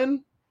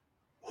Macklin,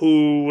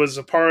 who was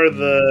a part of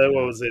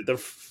the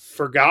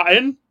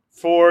Forgotten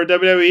for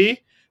WWE,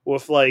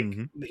 with like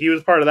he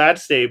was part of that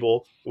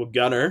stable with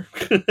Gunner,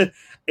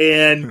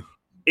 and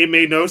it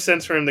made no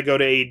sense for him to go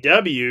to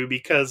AEW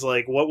because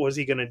like what was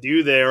he going to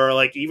do there? Or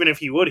like even if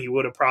he would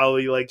have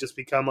probably like just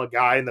become a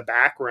guy in the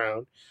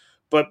background.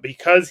 But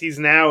because he's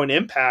now in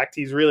Impact,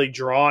 he's really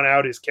drawn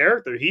out his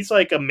character. He's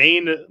like a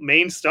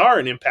main star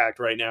in Impact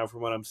right now,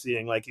 from what I'm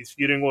seeing. Like, he's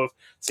feuding with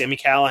Sami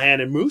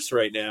Callihan and Moose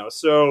right now.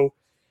 So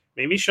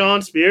maybe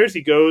Sean Spears,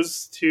 he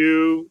goes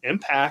to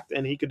Impact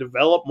and he could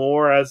develop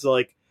more as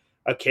like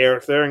a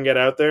character and get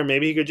out there.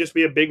 Maybe he could just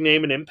be a big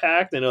name in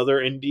Impact and other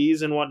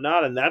indies and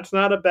whatnot. And that's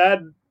not a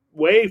bad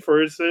way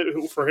for him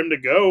to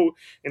go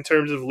in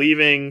terms of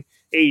leaving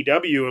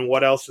AEW and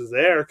what else is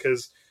there.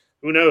 Because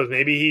who knows?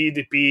 Maybe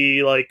he'd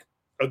be like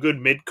a good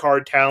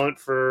mid-card talent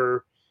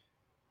for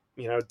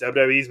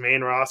WWE's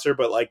main roster,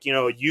 but like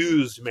a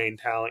used main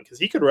talent, because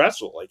he could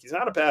wrestle. Like, he's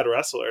not a bad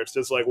wrestler. It's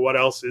just like, what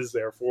else is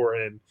there for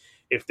him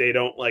if they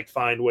don't like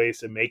find ways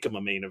to make him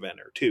a main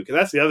eventer too? Because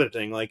that's the other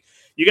thing. Like,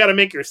 you got to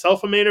make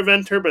yourself a main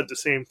eventer, but at the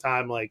same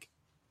time, like,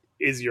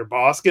 is your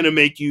boss going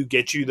to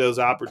get you those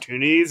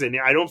opportunities? And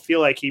I don't feel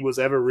like he was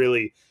ever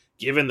really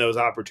given those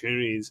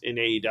opportunities in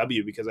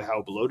AEW because of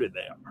how bloated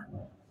they are.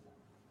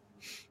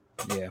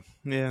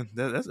 Yeah,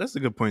 that's a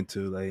good point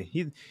too. Like,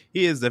 he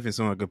is definitely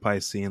someone I could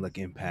probably see in like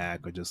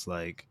Impact, or just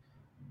like,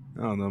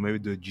 I don't know, maybe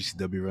do a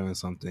GCW run or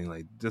something,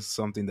 like just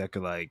something that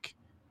could like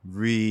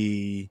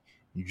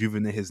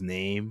rejuvenate his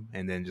name,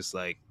 and then just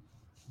like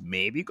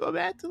maybe go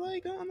back to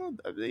like, I don't know,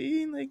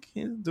 WWE, like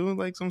doing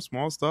like some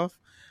small stuff,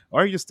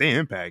 or just stay in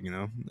Impact.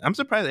 I'm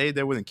surprised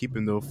they wouldn't keep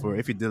him though, for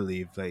if he did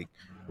leave, like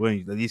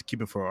wouldn't at least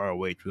keep him for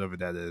ROH, whatever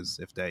that is,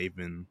 if that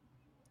even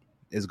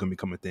is going to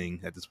become a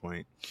thing at this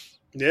point.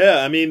 Yeah,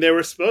 I mean, they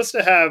were supposed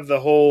to have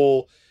the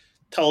whole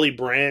Tully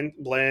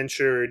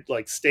Blanchard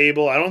like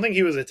stable. I don't think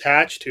he was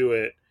attached to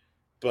it,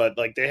 but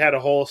like they had a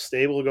whole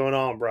stable going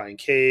on. Brian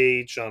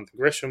Cage, Jonathan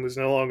Gresham was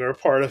no longer a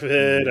part of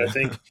it. Yeah. I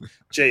think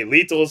Jay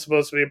Lethal was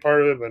supposed to be a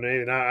part of it, but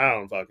maybe not. I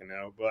don't fucking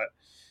know. But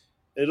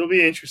it'll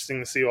be interesting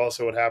to see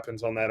also what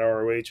happens on that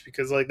ROH,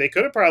 because like they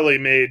could have probably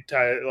made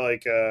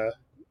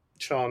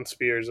Sean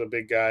Spears a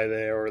big guy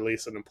there, or at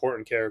least an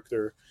important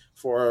character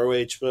for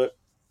ROH. But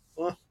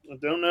I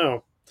don't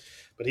know.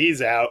 But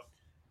he's out.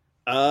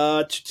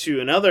 To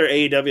another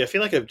AEW. I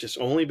feel like I've just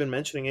only been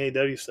mentioning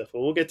AEW stuff, but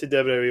we'll get to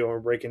WWE when we're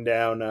breaking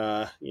down,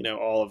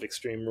 all of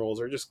Extreme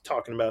Rules, or just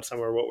talking about some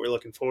of what we're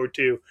looking forward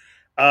to.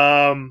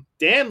 Dan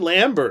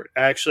Lambert,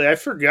 actually, I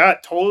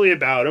forgot totally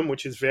about him,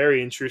 which is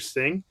very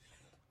interesting,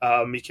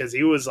 because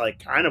he was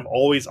like kind of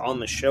always on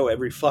the show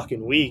every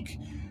fucking week.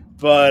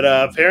 But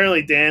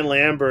apparently Dan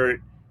Lambert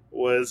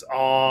was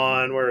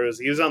on,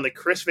 he was on the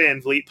Chris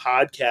Van Vliet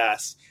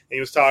podcast, he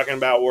was talking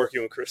about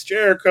working with Chris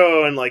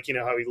Jericho and like,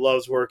 how he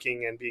loves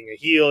working and being a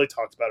heel. He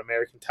talked about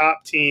American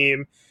Top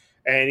Team.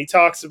 And he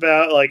talks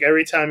about like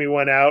every time he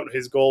went out,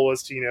 his goal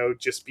was to,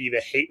 just be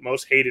the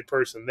most hated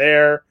person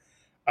there.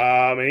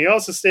 And he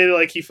also stated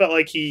like he felt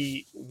like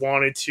he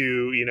wanted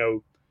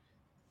to,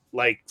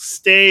 like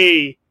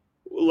stay,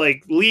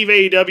 like leave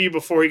AEW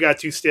before he got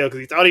too stale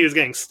because he thought he was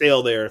getting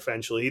stale there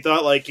eventually. He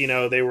thought like,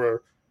 they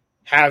were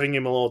having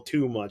him a little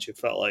too much. It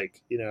felt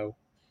like,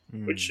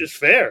 which is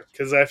fair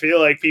because I feel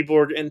like people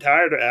were getting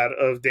tired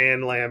of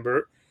Dan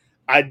Lambert.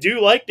 I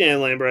do like Dan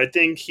Lambert. I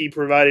think he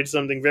provided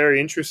something very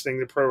interesting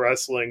to pro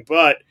wrestling,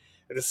 but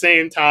at the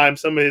same time,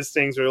 some of his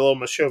things are a little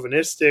more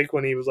chauvinistic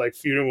when he was like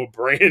feuding with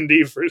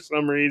Brandy for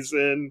some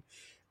reason.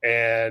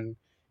 And,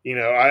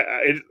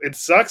 it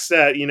sucks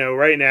that,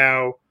 right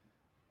now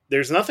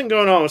there's nothing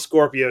going on with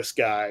Scorpio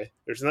Sky.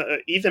 There's not,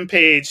 Ethan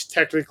Page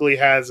technically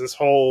has this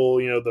whole,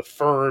 the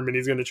firm, and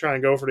he's going to try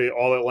and go for the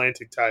All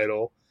Atlantic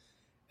title.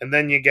 And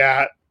then you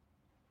got,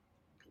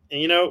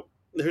 and,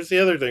 there's the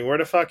other thing. Where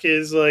the fuck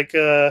is like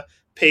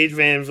Paige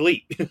Van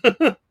Vliet?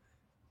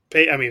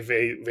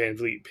 Van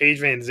Vliet. Paige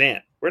Van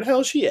Zant. Where the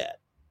hell is she at?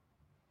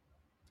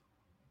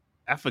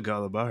 I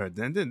forgot about her.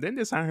 Didn't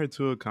they sign her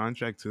to a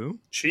contract too?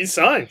 She's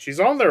signed.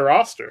 She's on their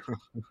roster.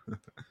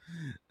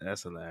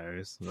 That's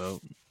hilarious. Well,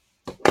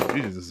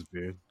 she just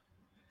disappeared.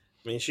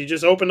 I mean, she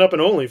just opened up an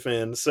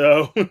OnlyFans,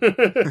 so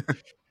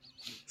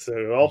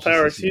so all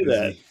power to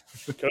that.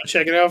 Go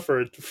check it out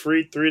for a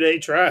free 3-day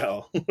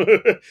trial.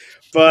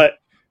 But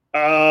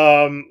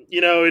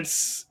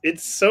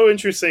it's so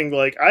interesting.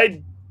 Like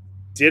I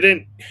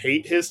didn't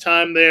hate his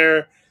time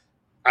there.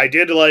 I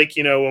did like,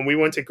 when we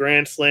went to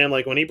Grand Slam,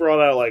 like when he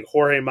brought out like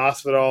Jorge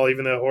Masvidal,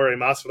 even though Jorge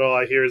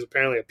Masvidal I hear is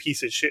apparently a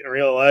piece of shit in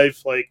real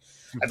life. Like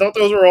I thought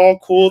those were all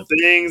cool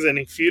things,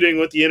 and feuding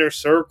with the Inner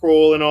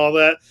Circle and all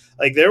that.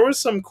 Like there was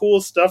some cool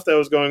stuff that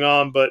was going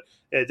on, but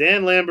yeah,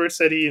 Dan Lambert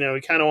said he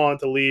kind of wanted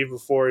to leave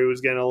before he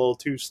was getting a little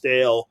too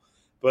stale.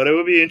 But it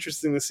would be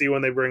interesting to see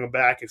when they bring him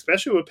back,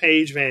 especially with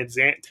Paige Van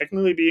Zant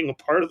technically being a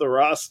part of the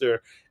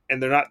roster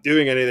and they're not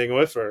doing anything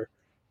with her.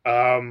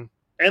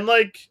 And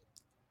like,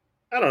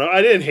 I don't know,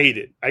 I didn't hate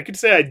it. I could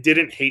say I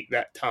didn't hate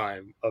that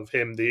time of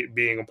him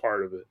being a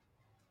part of it.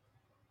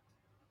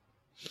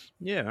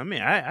 Yeah, I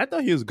mean, I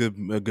thought he was a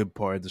good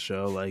part of the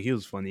show. Like he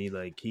was funny.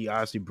 Like he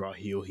obviously brought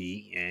heel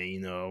heat,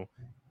 and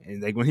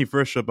and like when he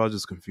first showed up, I was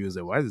just confused.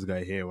 Like, why is this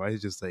guy here? Why is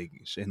he just like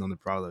shitting on the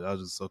product? I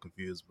was just so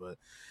confused. But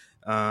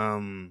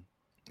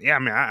yeah, I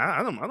mean,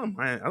 I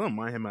don't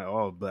mind him at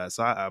all. But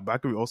I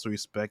could also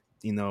respect,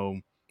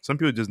 some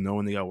people just know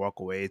when they gotta walk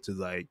away to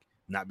like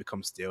not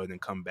become stale and then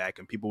come back,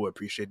 and people will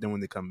appreciate them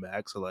when they come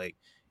back. So like,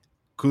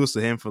 kudos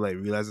to him for like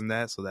realizing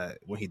that, so that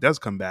when he does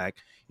come back,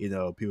 people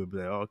will be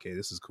like, oh, okay,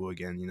 this is cool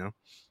again,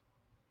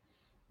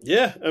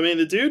 Yeah, I mean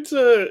the dude's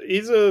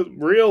he's a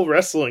real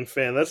wrestling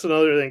fan. That's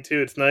another thing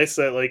too. It's nice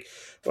that like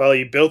while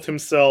he built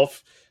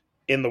himself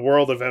in the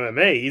world of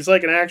MMA, he's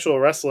like an actual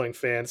wrestling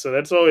fan. So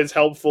that's always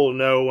helpful to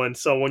know when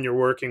someone you're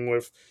working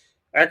with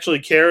actually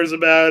cares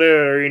about it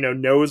or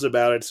knows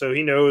about it. So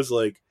he knows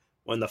like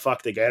when the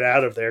fuck to get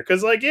out of there.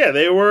 Because like yeah,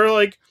 they were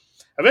like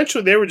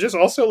eventually they were just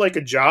also like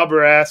a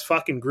jobber ass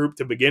fucking group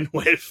to begin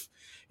with.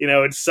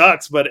 It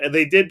sucks, but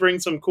they did bring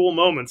some cool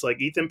moments.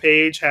 Like Ethan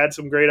Page had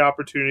some great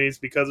opportunities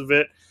because of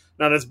it.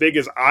 Not as big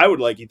as I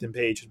would like Ethan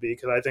Page to be,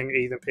 because I think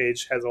Ethan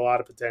Page has a lot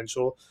of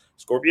potential.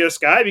 Scorpio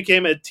Sky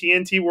became a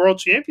TNT World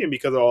Champion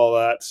because of all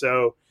that.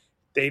 So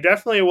they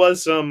definitely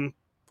was some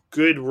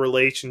good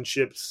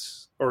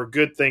relationships or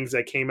good things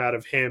that came out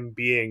of him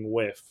being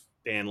with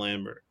Dan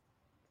Lambert.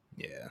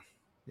 Yeah,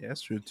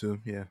 that's true too.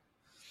 Yeah.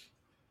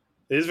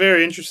 It is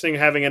very interesting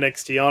having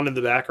NXT on in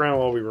the background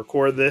while we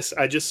record this.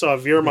 I just saw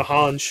Veer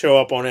Mahan show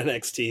up on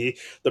NXT.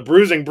 The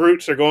Bruising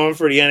Brutes are going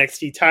for the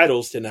NXT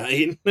titles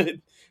tonight.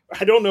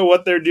 I don't know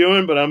what they're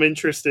doing, but I'm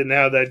interested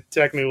now that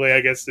technically I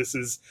guess this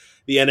is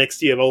the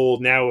NXT of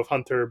old now with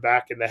Hunter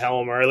back in the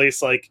helm, or at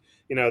least like,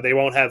 they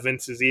won't have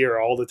Vince's ear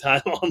all the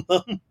time on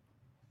them.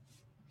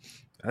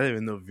 I didn't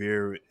even know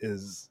Veer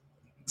is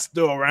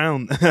still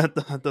around. I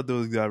thought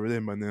those got rid of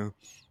him by now.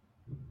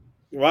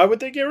 Why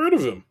would they get rid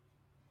of him?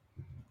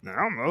 I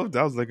don't know.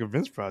 That was like a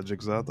Vince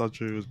project, so I thought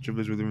Triple H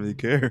didn't really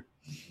care.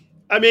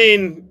 I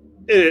mean,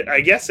 I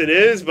guess it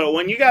is, but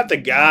when you got the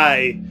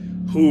guy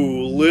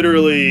who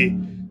literally,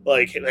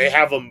 like, they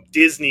have a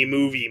Disney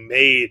movie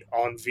made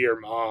on Veer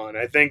Mahan,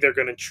 I think they're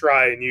going to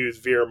try and use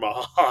Veer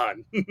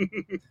Mahan.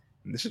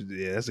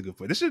 That's a good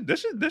point. This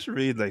should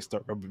really like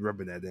start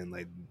rubbing that in.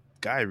 Like,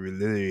 guy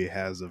really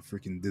has a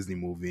freaking Disney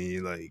movie.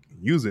 Like,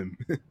 use him.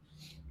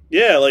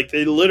 Yeah, like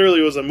it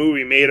literally was a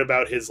movie made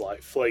about his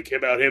life, like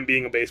about him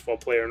being a baseball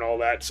player and all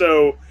that.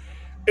 So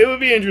it would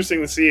be interesting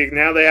to see.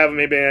 Now they have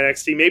maybe an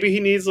NXT. Maybe he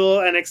needs a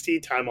little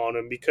NXT time on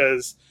him,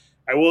 because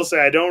I will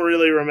say I don't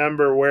really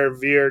remember where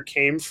Veer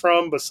came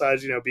from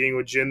besides, being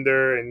with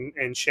Jinder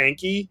and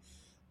Shanky.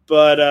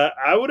 But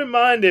I wouldn't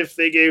mind if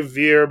they gave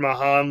Veer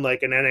Mahan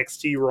like an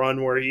NXT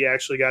run where he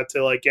actually got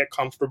to like get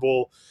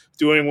comfortable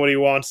doing what he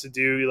wants to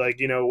do.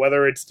 Like,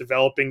 whether it's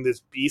developing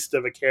this beast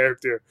of a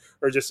character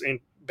or just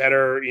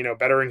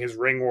bettering his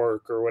ring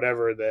work or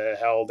whatever the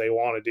hell they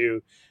want to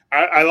do.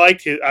 I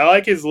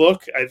like his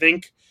look. I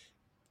think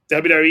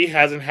WWE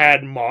hasn't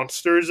had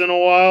monsters in a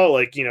while,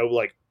 like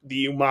like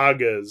the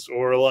Umagas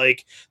or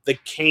like the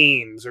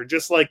Canes or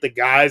just like the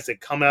guys that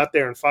come out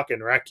there and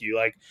fucking wreck you.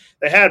 Like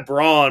they had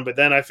Braun, but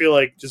then I feel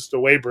like just the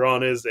way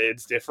Braun is,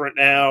 it's different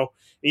now.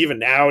 Even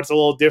now, it's a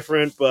little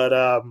different. But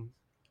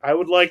I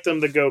would like them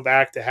to go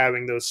back to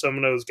having some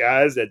of those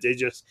guys that did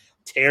just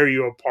tear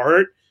you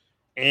apart.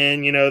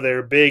 And they're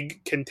a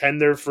big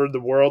contender for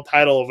the world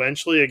title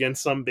eventually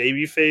against some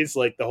babyface,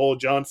 like the whole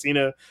John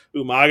Cena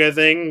Umaga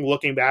thing.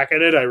 Looking back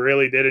at it, I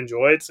really did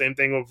enjoy it. Same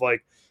thing with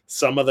like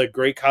some of the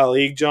Great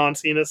Khali John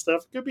Cena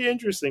stuff. It could be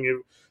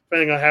interesting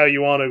depending on how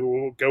you want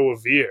to go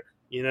with Veer.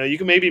 You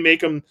can maybe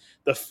make him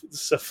the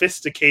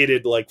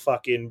sophisticated like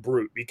fucking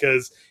brute,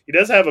 because he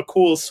does have a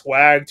cool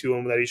swag to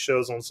him that he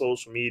shows on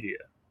social media.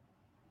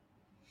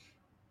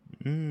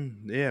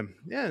 Yeah,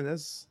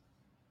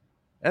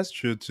 that's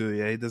true too.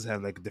 Yeah, he does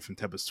have like a different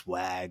type of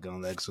swag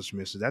on like social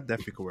media, so that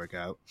definitely could work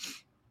out.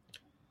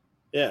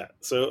 Yeah,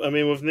 so I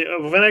mean, with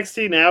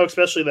NXT now,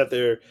 especially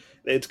that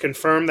it's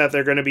confirmed that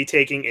they're going to be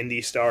taking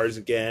indie stars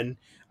again.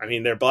 I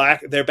mean, they're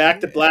back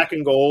to black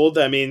and gold.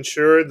 I mean,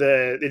 sure,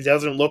 it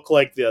doesn't look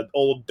like the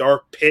old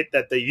dark pit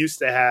that they used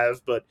to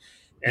have, but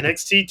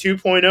NXT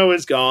 2.0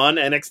 is gone.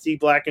 NXT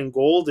Black and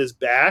Gold is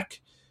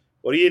back.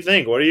 What do you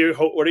think? What are you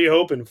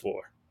hoping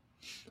for?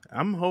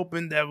 I'm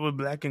hoping that with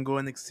Black and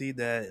Gold NXT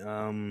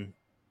that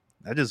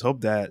I just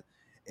hope that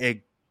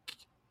it.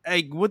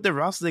 Like with the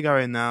roster they got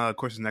right now, of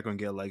course, it's not going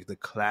to get like the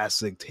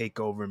classic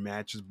takeover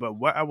matches. But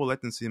what I would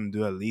like to see them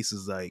do at least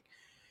is like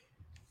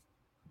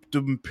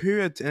the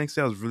period to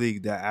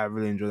NXT that I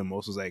really enjoyed the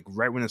most was like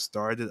right when it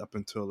started up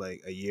until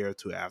like a year or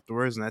two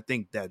afterwards. And I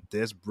think that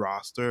this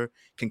roster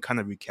can kind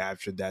of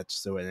recapture that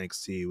still at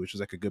NXT, which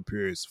was like a good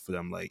period for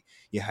them. Like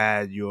you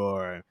had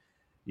your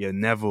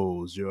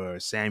Nevilles,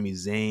 your Sammy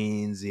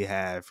Zaynes, you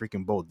had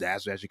freaking Bo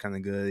Dash was actually kind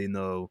of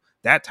good.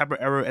 That type of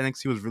era of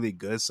NXT was really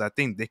good. So I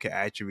think they could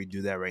actually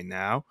redo that right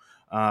now,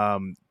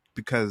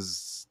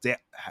 because they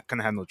kind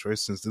of have no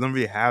choice since they don't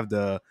really have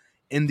the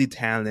indie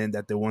talent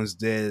that they once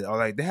did. Or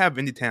like they have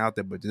indie talent out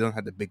there, but they don't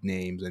have the big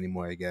names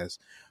anymore, I guess.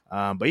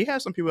 But you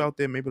have some people out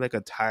there, maybe like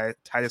a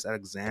Titus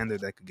Alexander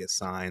that could get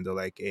signed, or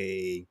like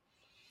a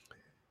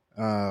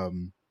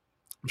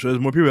I'm sure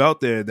there's more people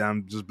out there that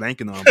I'm just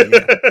blanking on. But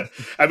yeah.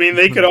 I mean,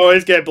 they could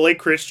always get Blake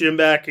Christian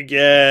back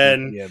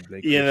again. Yeah,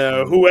 Blake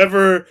Christian.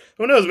 Whoever,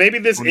 who knows? Maybe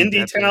this Tony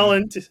indie Deppen.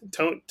 talent,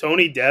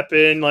 Tony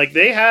Deppen, like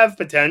they have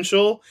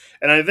potential.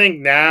 And I think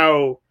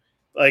now,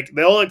 like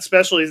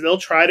they'll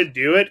try to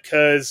do it,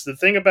 because the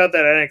thing about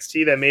that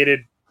NXT that made it,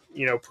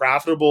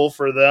 profitable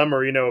for them,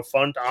 or, a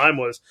fun time,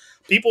 was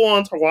people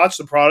want to watch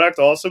the product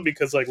also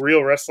because like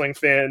real wrestling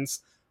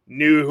fans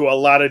knew who a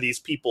lot of these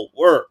people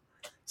were.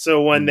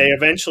 So when they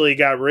eventually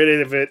got rid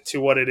of it to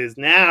what it is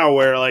now,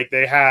 where like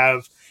they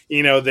have,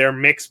 their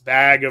mixed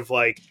bag of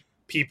like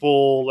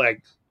people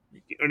like,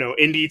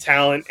 indie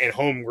talent and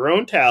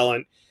homegrown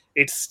talent,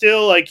 it's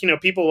still like,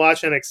 people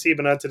watch NXT,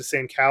 but not to the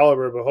same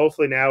caliber. But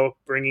hopefully now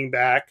bringing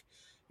back,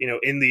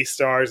 indie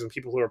stars and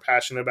people who are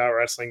passionate about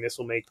wrestling, this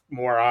will make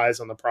more eyes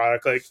on the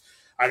product. Like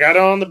I got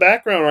it on the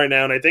background right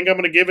now, and I think I'm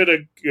going to give it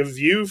a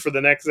view for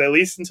the next, at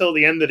least until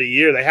the end of the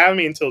year. They have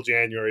me until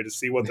January to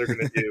see what they're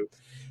going to do.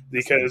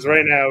 Because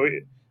right now,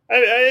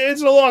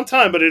 it's a long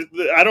time, but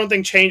I don't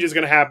think change is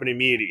going to happen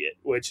immediate,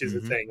 which is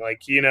the thing.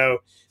 Like,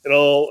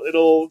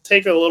 it'll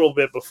take a little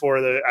bit before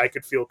I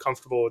could feel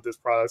comfortable with this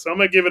product. So I'm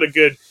going to give it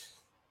a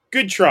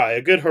good try,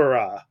 a good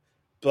hurrah.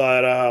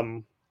 But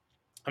I'm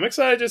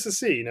excited just to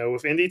see,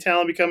 with indie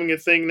talent becoming a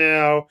thing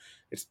now,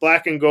 it's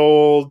black and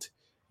gold.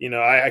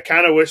 I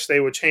kind of wish they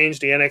would change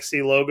the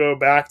NXT logo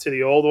back to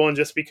the old one,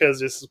 just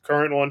because this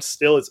current one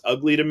still is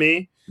ugly to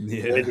me.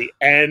 Yeah. With the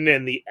N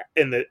and the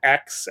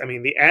X, I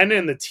mean the N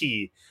and the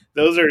T,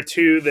 those are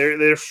two.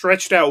 They're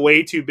stretched out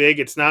way too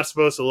big. It's not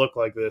supposed to look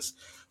like this.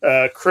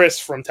 Chris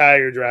from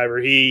Tiger Driver,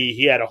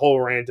 he had a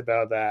whole rant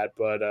about that,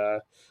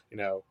 but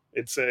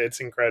it's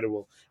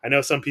incredible. I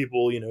know some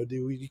people,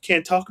 you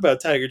can't talk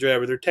about Tiger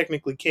Driver; they're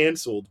technically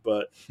canceled,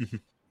 but.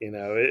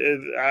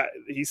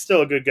 He's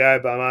still a good guy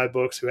by my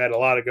books, who had a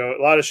lot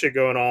of shit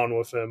going on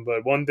with him.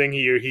 But one thing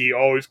he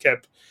always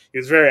he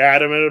was very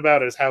adamant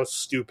about is how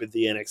stupid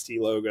the NXT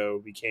logo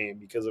became,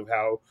 because of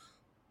how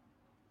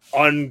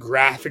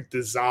ungraphic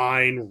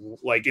design,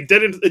 like it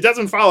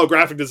doesn't follow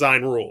graphic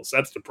design rules.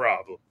 That's the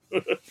problem.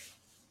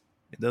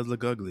 It does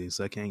look ugly,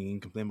 so I can't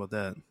even complain about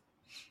that.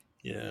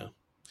 Yeah.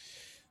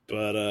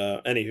 But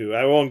anywho,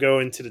 I won't go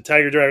into the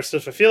Tiger Driver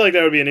stuff. I feel like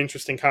that would be an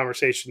interesting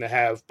conversation to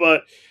have,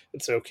 but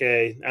it's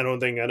okay. I don't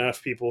think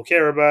enough people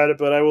care about it,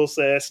 but I will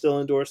say I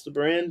still endorse the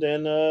brand,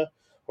 and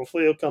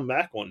hopefully it'll come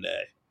back one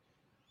day.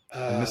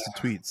 I missed the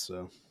tweets,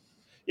 so.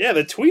 Yeah,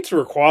 the tweets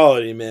were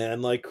quality,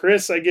 man. Like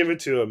Chris, I give it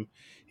to him.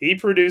 He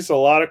produced a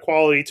lot of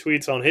quality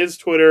tweets on his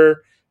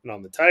Twitter. and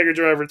on the Tiger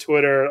Driver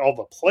Twitter, all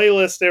the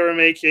playlists they were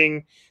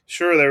making.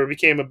 Sure, there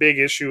became a big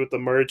issue with the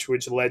merch,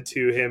 which led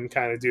to him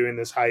kind of doing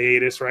this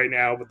hiatus right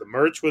now. But the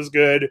merch was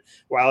good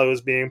while it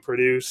was being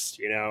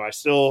produced. I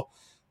still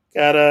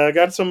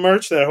got some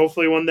merch that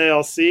hopefully one day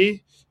I'll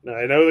see.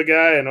 I know the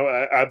guy.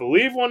 I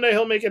believe one day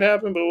he'll make it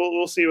happen, but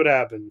we'll see what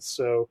happens.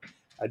 So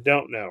I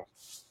don't know.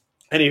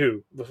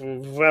 Anywho,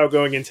 without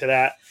going into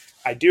that,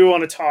 I do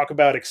want to talk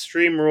about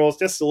Extreme Rules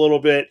just a little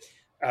bit.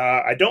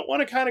 I don't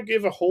want to kind of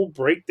give a whole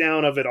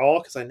breakdown of it all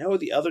because I know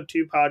the other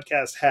two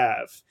podcasts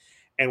have,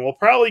 and we'll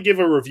probably give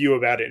a review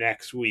about it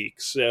next week.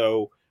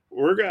 So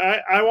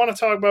I want to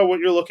talk about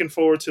what you're looking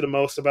forward to the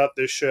most about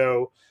this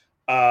show,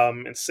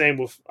 and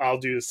I'll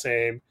do the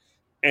same.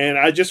 And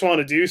I just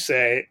want to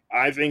say,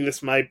 I think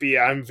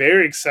I'm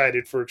very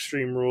excited for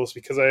Extreme Rules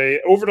because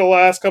over the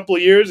last couple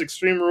of years,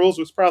 Extreme Rules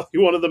was probably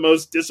one of the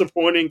most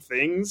disappointing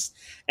things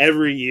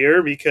every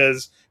year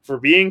because for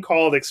being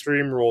called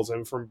Extreme Rules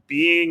and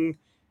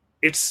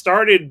it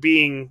started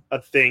being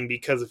a thing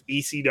because of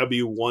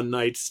ECW One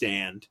Night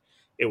Stand.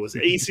 It was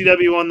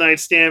ECW One Night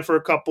Stand for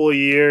a couple of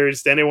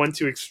years, then it went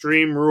to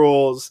Extreme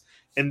Rules,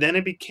 and then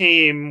it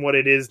became what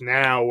it is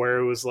now, where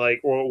it was like,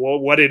 or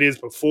what it is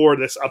before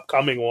this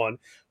upcoming one,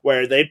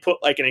 where they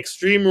put like an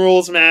Extreme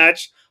Rules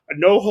match, a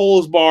no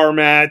holds bar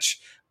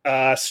match,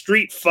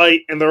 street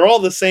fight, and they're all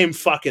the same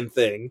fucking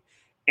thing.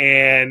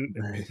 And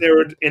there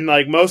were in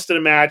like most of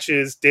the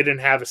matches didn't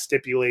have a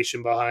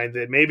stipulation behind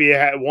it. Maybe it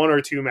had one or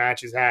two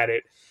matches had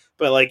it,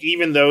 but like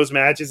even those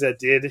matches that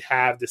did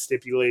have the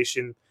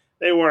stipulation,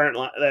 they weren't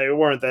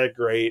that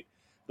great.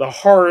 The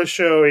horror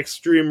show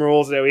Extreme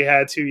Rules that we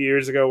had 2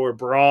 years ago, where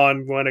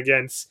Braun went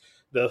against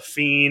the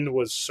Fiend,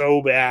 was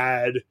so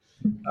bad.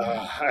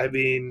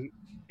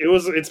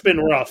 It's been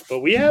rough, but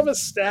we have a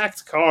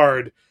stacked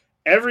card.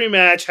 Every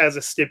match has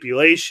a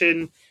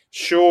stipulation.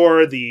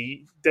 Sure,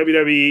 the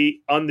WWE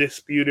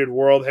Undisputed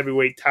World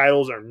Heavyweight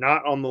titles are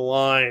not on the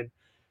line,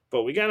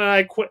 but we got an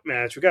I Quit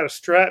match. We got a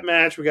strap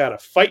match. We got a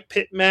fight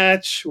pit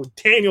match with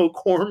Daniel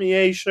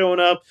Cormier showing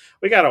up.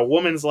 We got a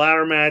women's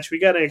ladder match. We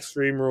got an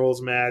Extreme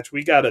Rules match.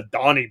 We got a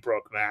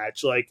Donnybrook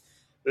match. Like,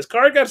 this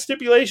card got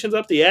stipulations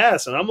up the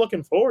ass, and I'm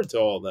looking forward to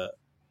all that.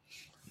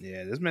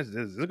 Yeah, this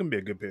is gonna be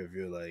a good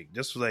pay-per-view.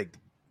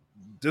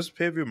 This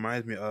pay-per-view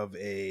reminds me of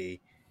a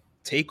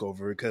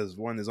takeover because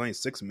there's only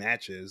 6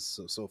 matches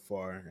so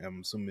far.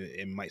 I'm assuming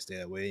it might stay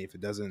that way. If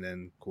it doesn't,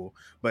 then cool.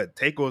 But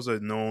takeovers are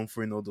known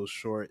for those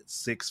short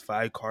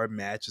 6-5 card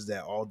matches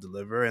that all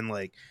deliver. And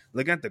like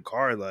looking at the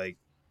card, like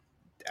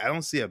I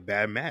don't see a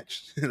bad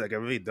match. Like I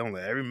really don't.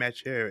 Like every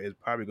match here is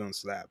probably gonna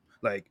slap.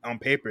 Like on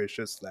paper, it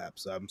should slap.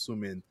 So I'm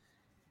assuming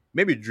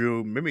maybe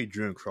Drew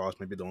and Cross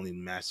maybe the only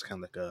match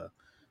kind of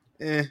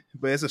like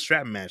but it's a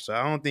strap match, so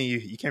I don't think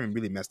you can't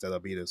really mess that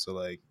up either. So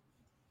like,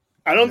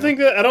 I don't think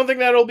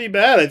that'll be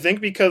bad. I think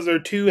because they're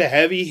two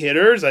heavy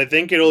hitters, I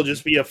think it'll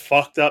just be a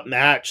fucked up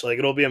match. Like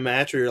it'll be a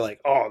match where you're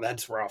like, oh,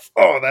 that's rough.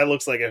 Oh, that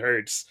looks like it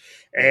hurts.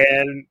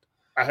 And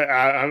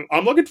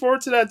I'm looking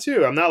forward to that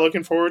too. I'm not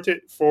looking forward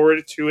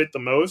to it the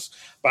most,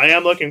 but I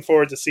am looking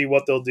forward to see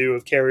what they'll do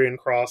with Karrion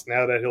Kross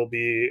now that he'll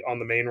be on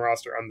the main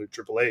roster under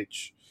Triple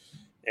H.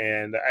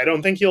 And I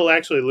don't think he'll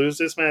actually lose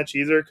this match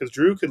either, because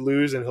Drew could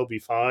lose and he'll be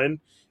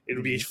fine.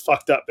 It'll be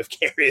fucked up if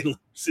Karrion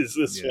loses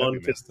this one,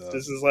 because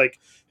this is like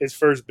his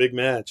first big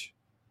match.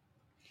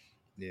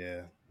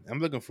 Yeah, I'm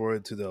looking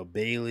forward to the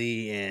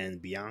Bayley and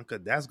Bianca.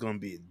 That's going to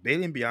be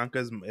Bayley and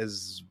Bianca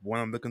is one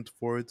I'm looking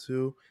forward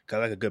to. Cause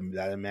I like a good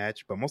ladder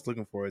match, but I'm most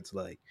looking forward to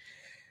like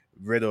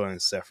Riddle and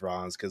Seth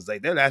Rollins, because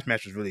like their last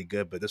match was really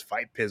good, but this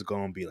fight pit is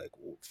going to be like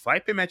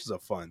fight pit matches are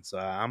fun, so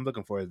I'm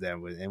looking forward to that.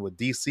 And with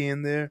DC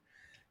in there,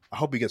 I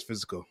hope he gets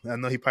physical. I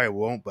know he probably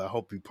won't, but I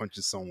hope he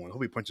punches someone. I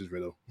hope he punches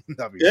Riddle.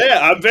 Yeah,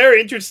 I'm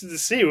very interested to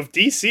see. With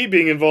DC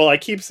being involved, I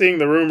keep seeing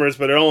the rumors,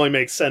 but it only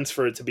makes sense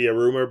for it to be a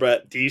rumor.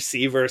 But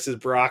DC versus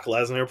Brock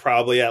Lesnar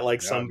probably at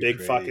like some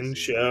big fucking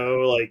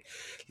show. Like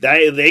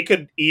they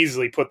could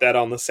easily put that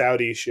on the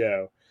Saudi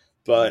show.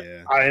 But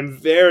yeah. I am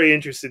very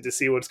interested to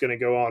see what's going to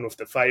go on with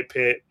the fight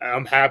pit.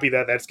 I'm happy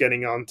that that's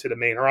getting onto the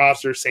main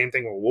roster. Same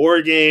thing with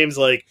War Games.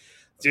 Like,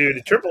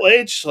 dude, Triple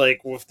H, like,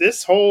 with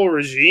this whole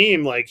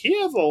regime, like, he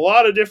has a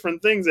lot of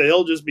different things that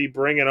he'll just be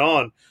bringing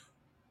on.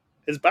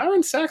 Has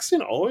Byron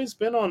Saxton always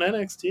been on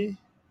NXT?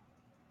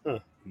 Huh.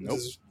 Nope.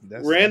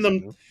 That's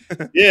random.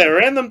 Yeah,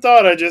 random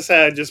thought I just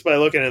had just by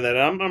looking at that.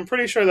 I'm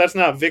pretty sure that's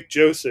not Vic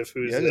Joseph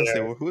who's there. Say,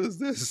 well, who is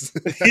this?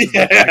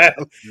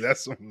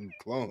 That's some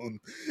clone.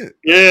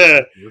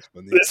 Yeah.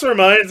 This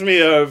reminds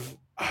me of,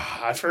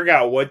 I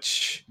forgot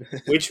which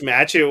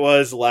match it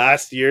was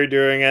last year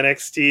during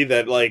NXT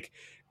that, like,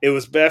 it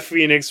was Beth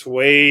Phoenix,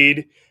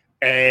 Wade,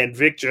 and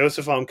Vic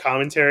Joseph on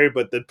commentary,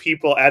 but the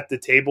people at the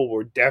table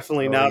were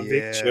definitely not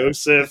Vic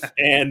Joseph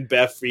and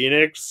Beth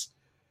Phoenix.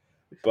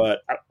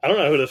 But I don't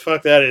know who the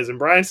fuck that is. And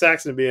Brian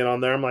Saxton being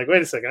on there, I'm like,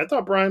 wait a second, I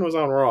thought Brian was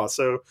on Raw.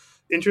 So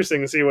interesting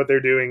to see what they're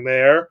doing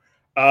there.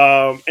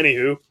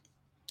 Anywho,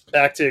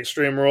 back to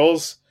Extreme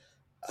Rules.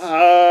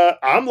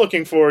 I'm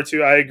looking forward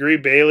to. I agree,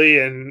 Bailey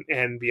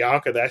and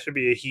Bianca. That should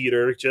be a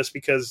heater. Just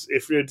because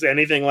if it's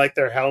anything like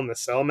their Hell in the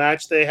Cell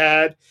match they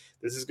had,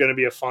 this is going to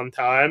be a fun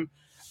time.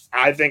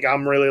 I think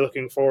I'm really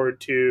looking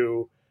forward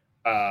to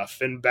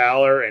Finn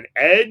Balor and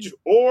Edge,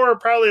 or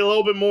probably a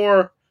little bit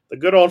more the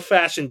good old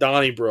fashioned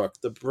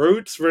Donnybrook, the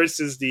Brutes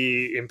versus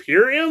the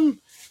Imperium.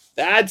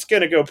 That's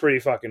going to go pretty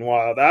fucking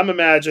wild. I'm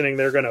imagining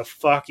they're going to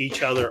fuck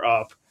each other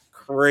up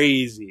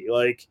crazy.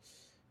 Like,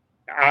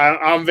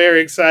 I'm very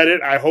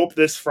excited. I hope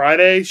this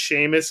Friday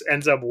Sheamus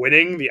ends up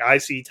winning the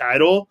IC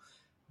title,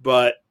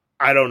 but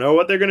I don't know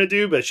what they're going to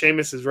do. But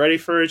Sheamus is ready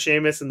for it.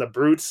 Sheamus and the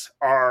Brutes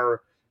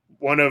are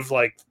one of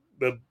like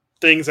the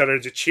things that are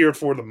cheered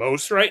for the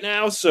most right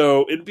now.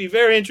 So it'd be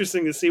very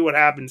interesting to see what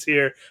happens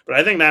here. But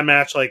I think that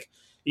match, like,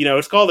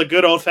 it's called the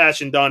good old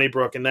fashioned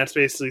Donnybrook, and that's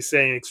basically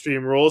saying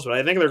Extreme Rules. But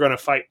I think they're going to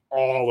fight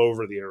all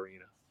over the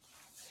arena.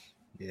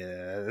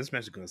 Yeah, this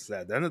match is gonna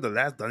slap. I know the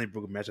last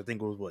Donnybrook match, I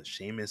think it was what,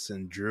 Sheamus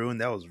and Drew,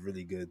 and that was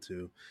really good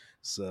too.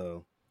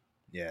 So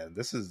yeah,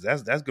 that's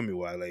gonna be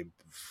wild. Like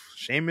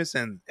Sheamus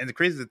and the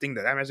crazy thing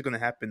that match is gonna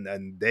happen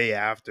the day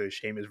after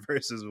Sheamus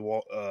versus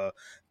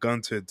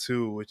Gunter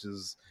 2, which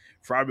is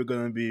probably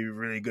gonna be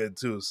really good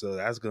too. So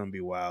that's gonna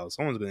be wild.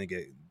 Someone's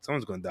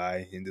gonna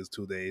die in these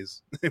 2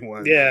 days.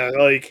 Yeah,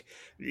 like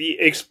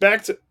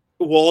expect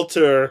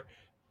Walter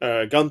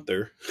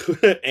Gunther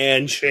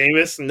and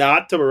Sheamus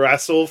not to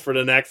wrestle for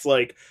the next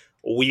like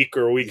week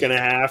or week and a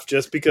half,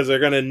 just because they're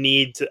gonna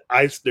need to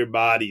ice their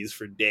bodies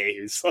for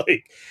days.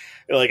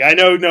 Like I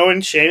know,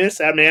 knowing Sheamus,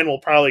 that man will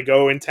probably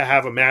go in to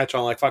have a match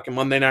on like fucking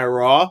Monday Night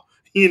Raw,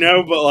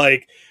 but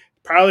like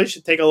probably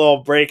should take a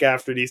little break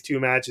after these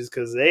two matches,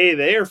 because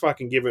they are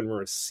fucking giving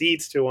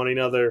receipts to one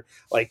another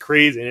like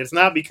crazy. And it's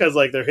not because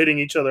like they're hitting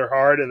each other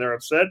hard and they're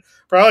upset,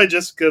 probably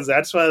just because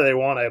that's why they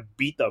want to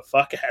beat the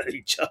fuck out of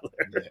each other.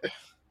 Yeah.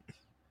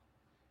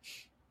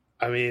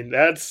 I mean,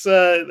 that's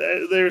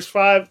there's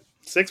 5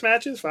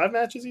 matches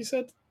you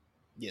said?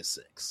 Yeah,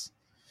 6.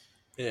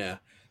 Yeah,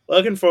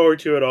 looking forward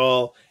to it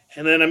all.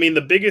 And then, I mean,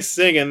 the biggest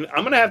thing, and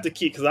I'm going to have to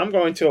keep, because I'm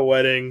going to a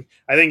wedding.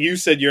 I think you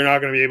said you're not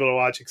going to be able to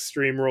watch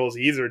Extreme Rules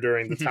either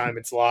during the time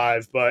it's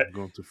live, but I'm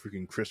going to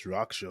freaking Chris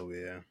Rock show,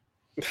 yeah.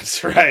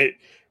 That's right.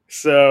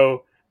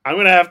 So I'm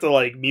going to have to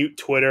like mute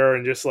Twitter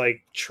and just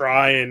like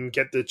try and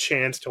get the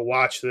chance to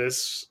watch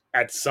this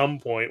at some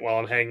point while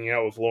I'm hanging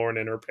out with Lauren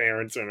and her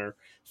parents and her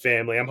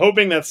family. I'm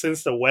hoping that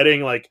since the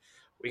wedding, like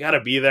we got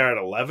to be there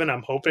at 11,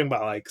 I'm hoping by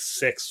like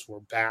 6 we're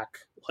back.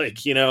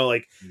 Like,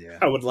 yeah.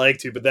 I would like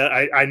to, but that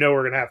I know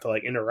we're going to have to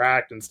like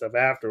interact and stuff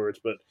afterwards,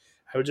 but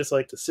I would just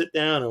like to sit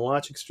down and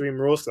watch Extreme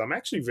Rules, because I'm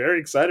actually very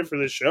excited for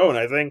this show. And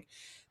I think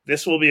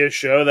this will be a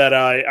show that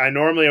I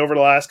normally, over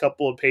the last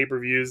couple of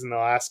pay-per-views in the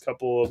last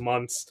couple of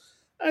months,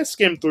 I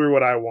skim through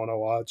what I want to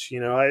watch.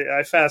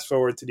 I fast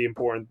forward to the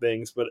important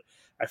things, but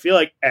I feel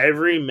like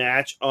every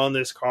match on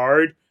this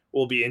card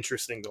will be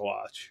interesting to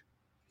watch.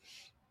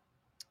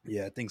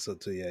 Yeah, I think so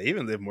too. Yeah,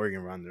 even Liv Morgan,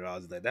 Ronda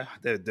Rousey, like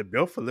that. The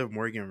build for Liv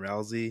Morgan and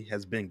Rousey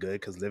has been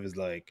good, because Liv is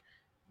like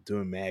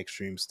doing mad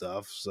extreme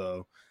stuff,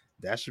 so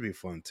that should be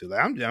fun too. Like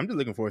I'm just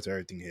looking forward to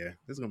everything here.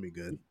 This is gonna be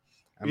good.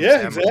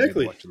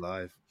 Exactly. Watch it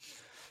live.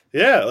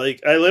 Yeah,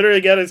 like I literally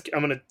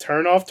I'm gonna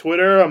turn off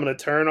Twitter. I'm gonna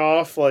turn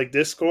off like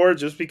Discord,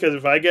 just because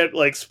if I get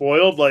like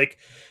spoiled, like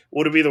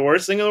would it be the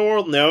worst thing in the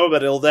world? No,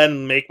 but it'll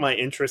then make my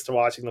interest to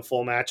watching the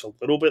full match a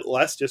little bit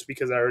less, just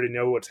because I already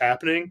know what's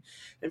happening.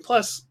 And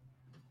plus,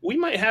 we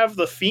might have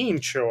the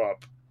Fiend show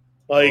up.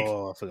 Like,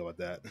 I forgot about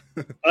that.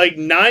 Like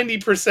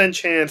 90%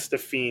 chance the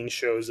Fiend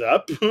shows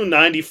up.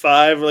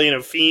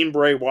 95, Fiend,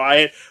 Bray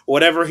Wyatt,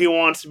 whatever he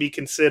wants to be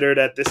considered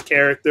at this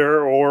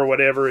character or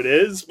whatever it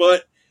is.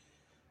 But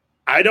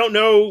I don't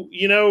know,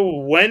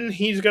 when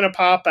he's going to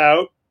pop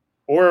out,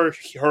 or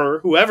her,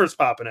 whoever's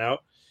popping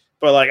out.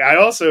 But like, I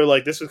also,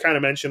 like, this was kind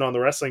of mentioned on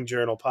the Wrestling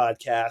Journal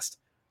podcast.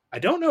 I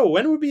don't know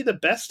when would be the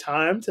best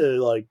time to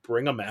like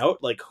bring him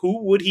out. Like,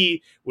 who would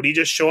he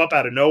just show up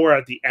out of nowhere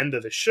at the end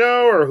of the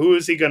show, or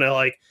who's he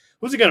gonna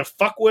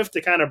fuck with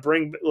to kind of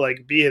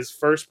be his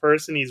first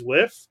person he's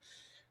with?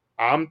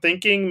 I'm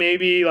thinking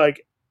maybe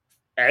like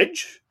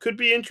Edge could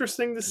be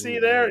interesting to see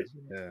there.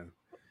 Yeah.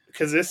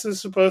 Because this is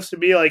supposed to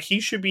be like he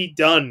should be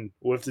done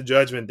with the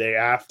Judgment Day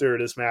after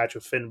this match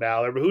with Finn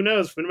Balor. But who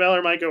knows? Finn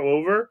Balor might go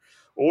over,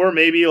 or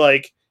maybe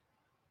like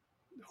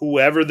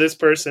whoever this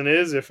person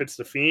is, if it's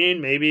the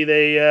Fiend, maybe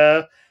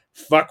they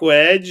fuck with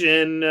Edge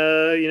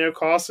and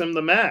cost him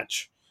the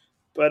match.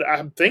 But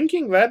I'm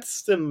thinking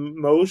that's the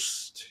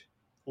most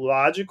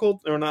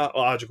logical, or not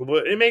logical,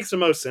 but it makes the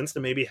most sense to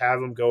maybe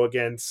have him go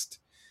against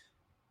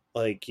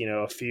like,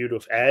 a feud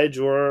with Edge,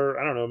 or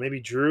I don't know, maybe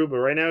Drew, but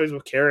right now he's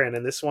with Karen,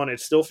 and this one, it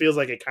still feels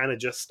like it kind of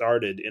just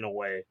started in a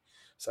way.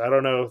 So I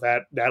don't know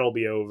if that'll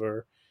be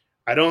over.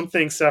 I don't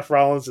think Seth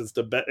Rollins is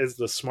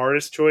the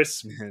smartest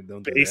choice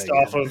based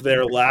off of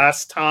their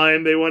last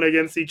time they went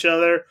against each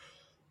other.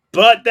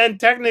 But then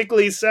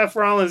technically Seth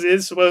Rollins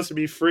is supposed to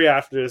be free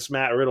after this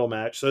Matt Riddle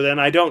match. So then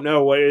I don't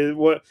know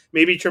what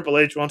maybe Triple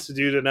H wants to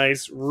do the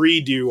nice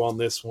redo on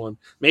this one.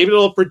 Maybe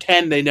they'll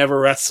pretend they never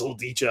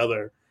wrestled each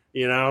other,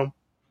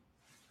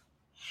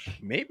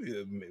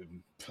 maybe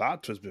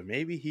plot twist, but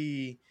maybe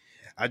he.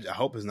 I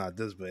hope it's not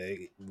this, but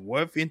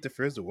what if he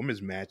interferes the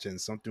women's match and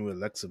something with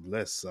Alexa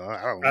Bliss? So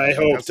I don't know. I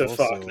hope That's to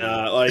also, fuck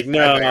not. Like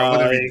no,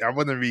 I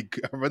wouldn't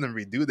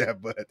redo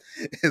that, but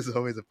it's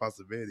always a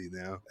possibility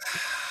now.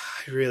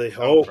 I really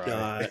hope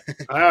not.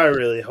 I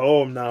really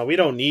hope not. We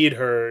don't need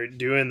her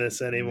doing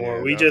this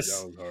anymore. Yeah, that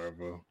was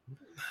horrible.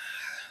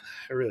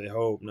 I really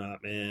hope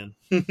not, man.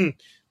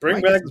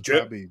 Bring back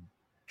probably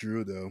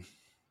Drew though.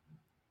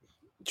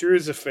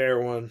 Drew's a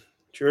fair one.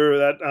 Drew,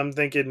 that I'm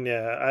thinking,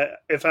 yeah.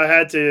 If I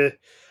had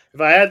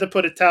to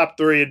put a top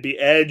 3, it'd be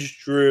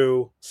Edge,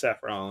 Drew, Seth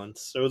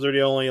Rollins. Those are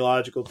the only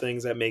logical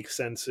things that make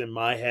sense in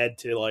my head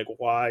to like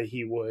where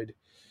he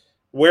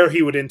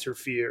would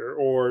interfere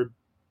or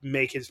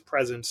make his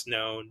presence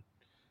known.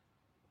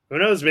 Who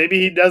knows? Maybe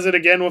he does it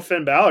again with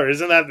Finn Balor.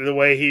 Isn't that the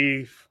way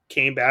he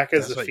came back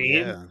as a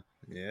Fiend?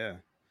 Yeah.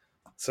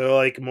 So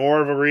like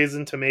more of a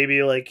reason to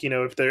maybe like,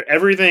 if they're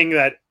everything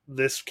that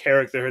this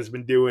character has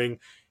been doing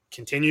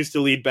continues to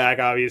lead back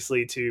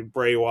obviously to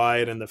Bray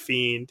Wyatt and the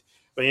Fiend.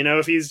 But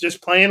if he's just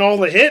playing all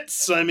the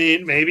hits, I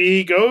mean, maybe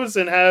he goes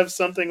and have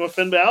something with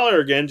Finn Balor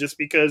again just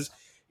because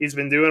he's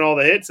been doing all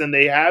the hits, and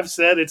they have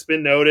said it's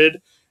been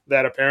noted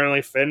that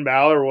apparently Finn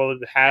Balor will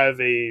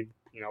have a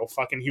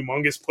fucking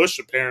humongous push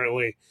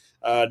apparently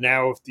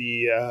now with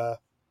the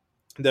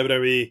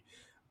WWE.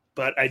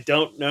 But I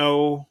don't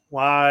know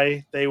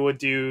why they would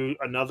do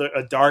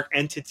a dark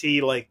entity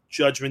like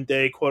Judgment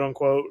Day, quote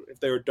unquote, if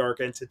they were a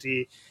dark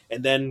entity,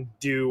 and then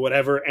do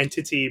whatever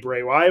entity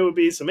Bray Wyatt would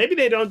be. So maybe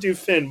they don't do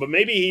Finn, but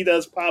maybe he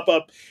does pop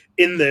up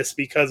in this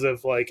because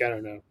of like, I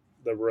don't know,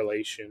 the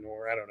relation,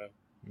 or I don't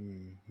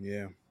know.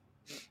 Yeah,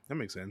 that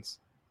makes sense.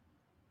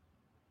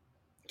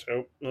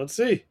 So let's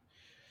see.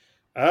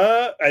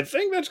 I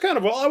think that's kind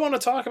of all I want to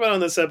talk about on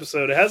this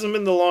episode. It hasn't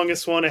been the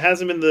longest one. It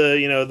hasn't been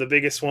the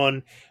biggest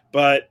one.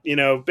 But,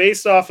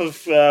 based off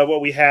of what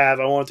we have,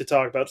 I want to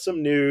talk about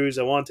some news.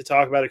 I want to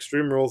talk about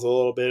Extreme Rules a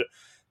little bit.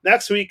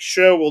 Next week's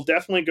show will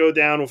definitely go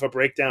down with a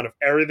breakdown of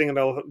everything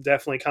that will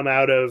definitely come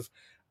out of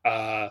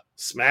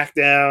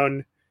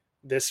SmackDown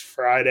this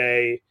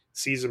Friday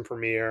season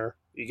premiere.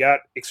 You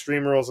got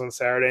Extreme Rules on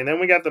Saturday. And then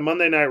we got the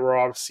Monday Night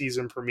Raw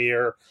season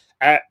premiere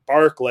at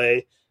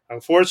Barclay.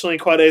 Unfortunately,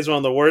 Quade is one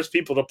of the worst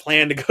people to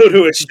plan to go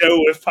to a show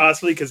with,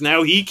 possibly, because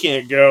now he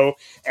can't go.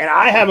 And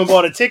I haven't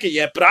bought a ticket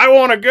yet, but I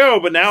want to go.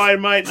 But now I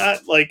might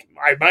not,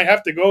 I might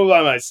have to go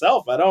by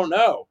myself. I don't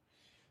know.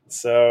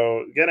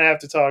 So, going to have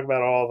to talk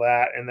about all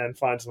that and then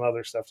find some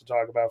other stuff to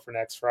talk about for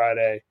next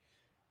Friday.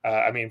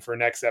 For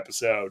next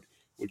episode,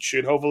 which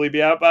should hopefully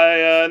be out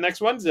by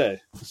next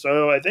Wednesday.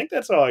 So, I think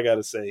that's all I got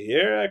to say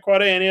here.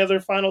 Quade, any other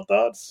final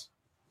thoughts?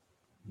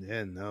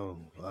 Yeah,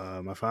 no.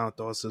 My final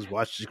thoughts is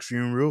watch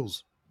Extreme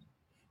Rules.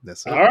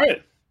 That's it. All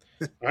right.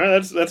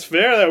 That's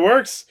fair. That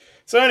works.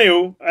 So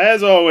anyway,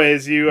 as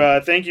always,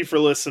 thank you for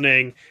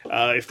listening.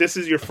 If this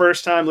is your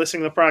first time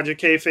listening to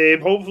Project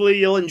Kayfabe, hopefully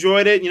you'll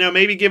enjoyed it.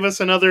 Maybe give us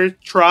another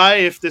try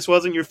if this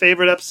wasn't your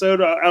favorite episode.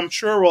 I'm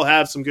sure we'll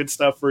have some good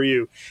stuff for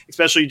you,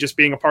 especially just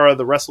being a part of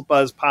the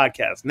WrestleBuzz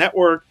Podcast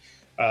Network.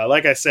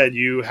 Like I said,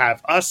 you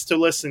have us to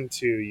listen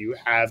to. You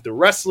have the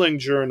Wrestling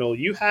Journal.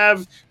 You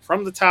have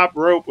From the Top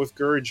Rope with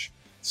Gurge.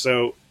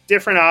 So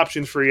different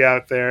options for you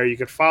out there. You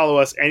could follow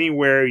us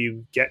anywhere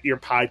you get your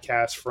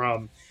podcast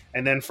from.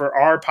 And then for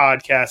our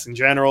podcast in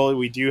general,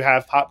 we do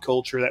have pop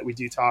culture that we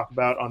do talk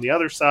about on the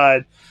other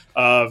side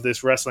of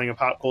this Wrestling and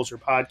Pop Culture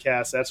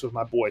podcast. That's with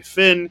my boy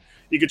Finn.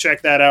 You can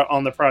check that out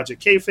on the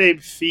Project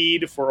Kayfabe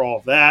feed for all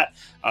of that.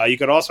 You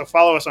could also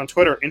follow us on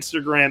Twitter,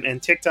 Instagram,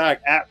 and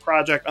TikTok at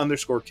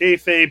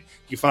Project_Kayfabe. You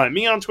can find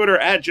me on Twitter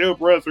at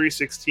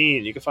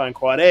JoeBro316. You can find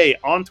Quade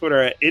on Twitter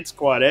at It's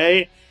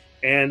Quade.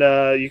 And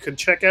you can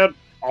check out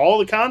all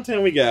the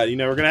content we got. We're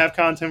going to have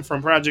content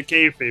from Project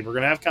Kayfabe. We're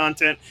going to have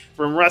content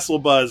from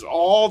WrestleBuzz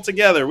all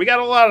together. We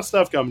got a lot of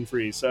stuff coming for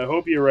you, so I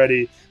hope you're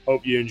ready.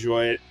 Hope you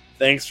enjoy it.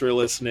 Thanks for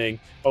listening.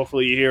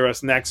 Hopefully you hear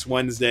us next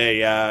Wednesday.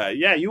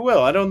 Yeah, you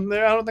will. I don't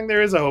think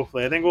there is a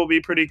hopefully. I think we'll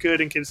be pretty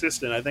good and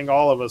consistent. I think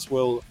all of us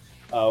will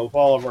with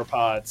all of our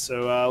pods.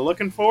 So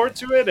looking forward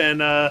to it,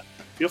 and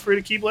feel free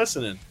to keep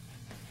listening.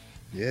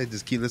 Yeah,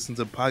 just keep listening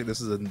to the podcast. This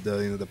is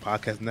the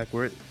podcast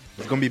network.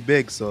 It's going to be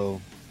big,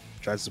 so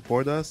try to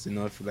support us.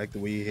 If you like the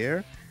way you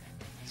hear,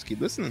 just keep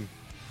listening.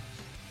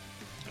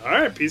 All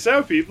right. Peace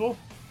out, people.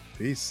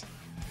 Peace.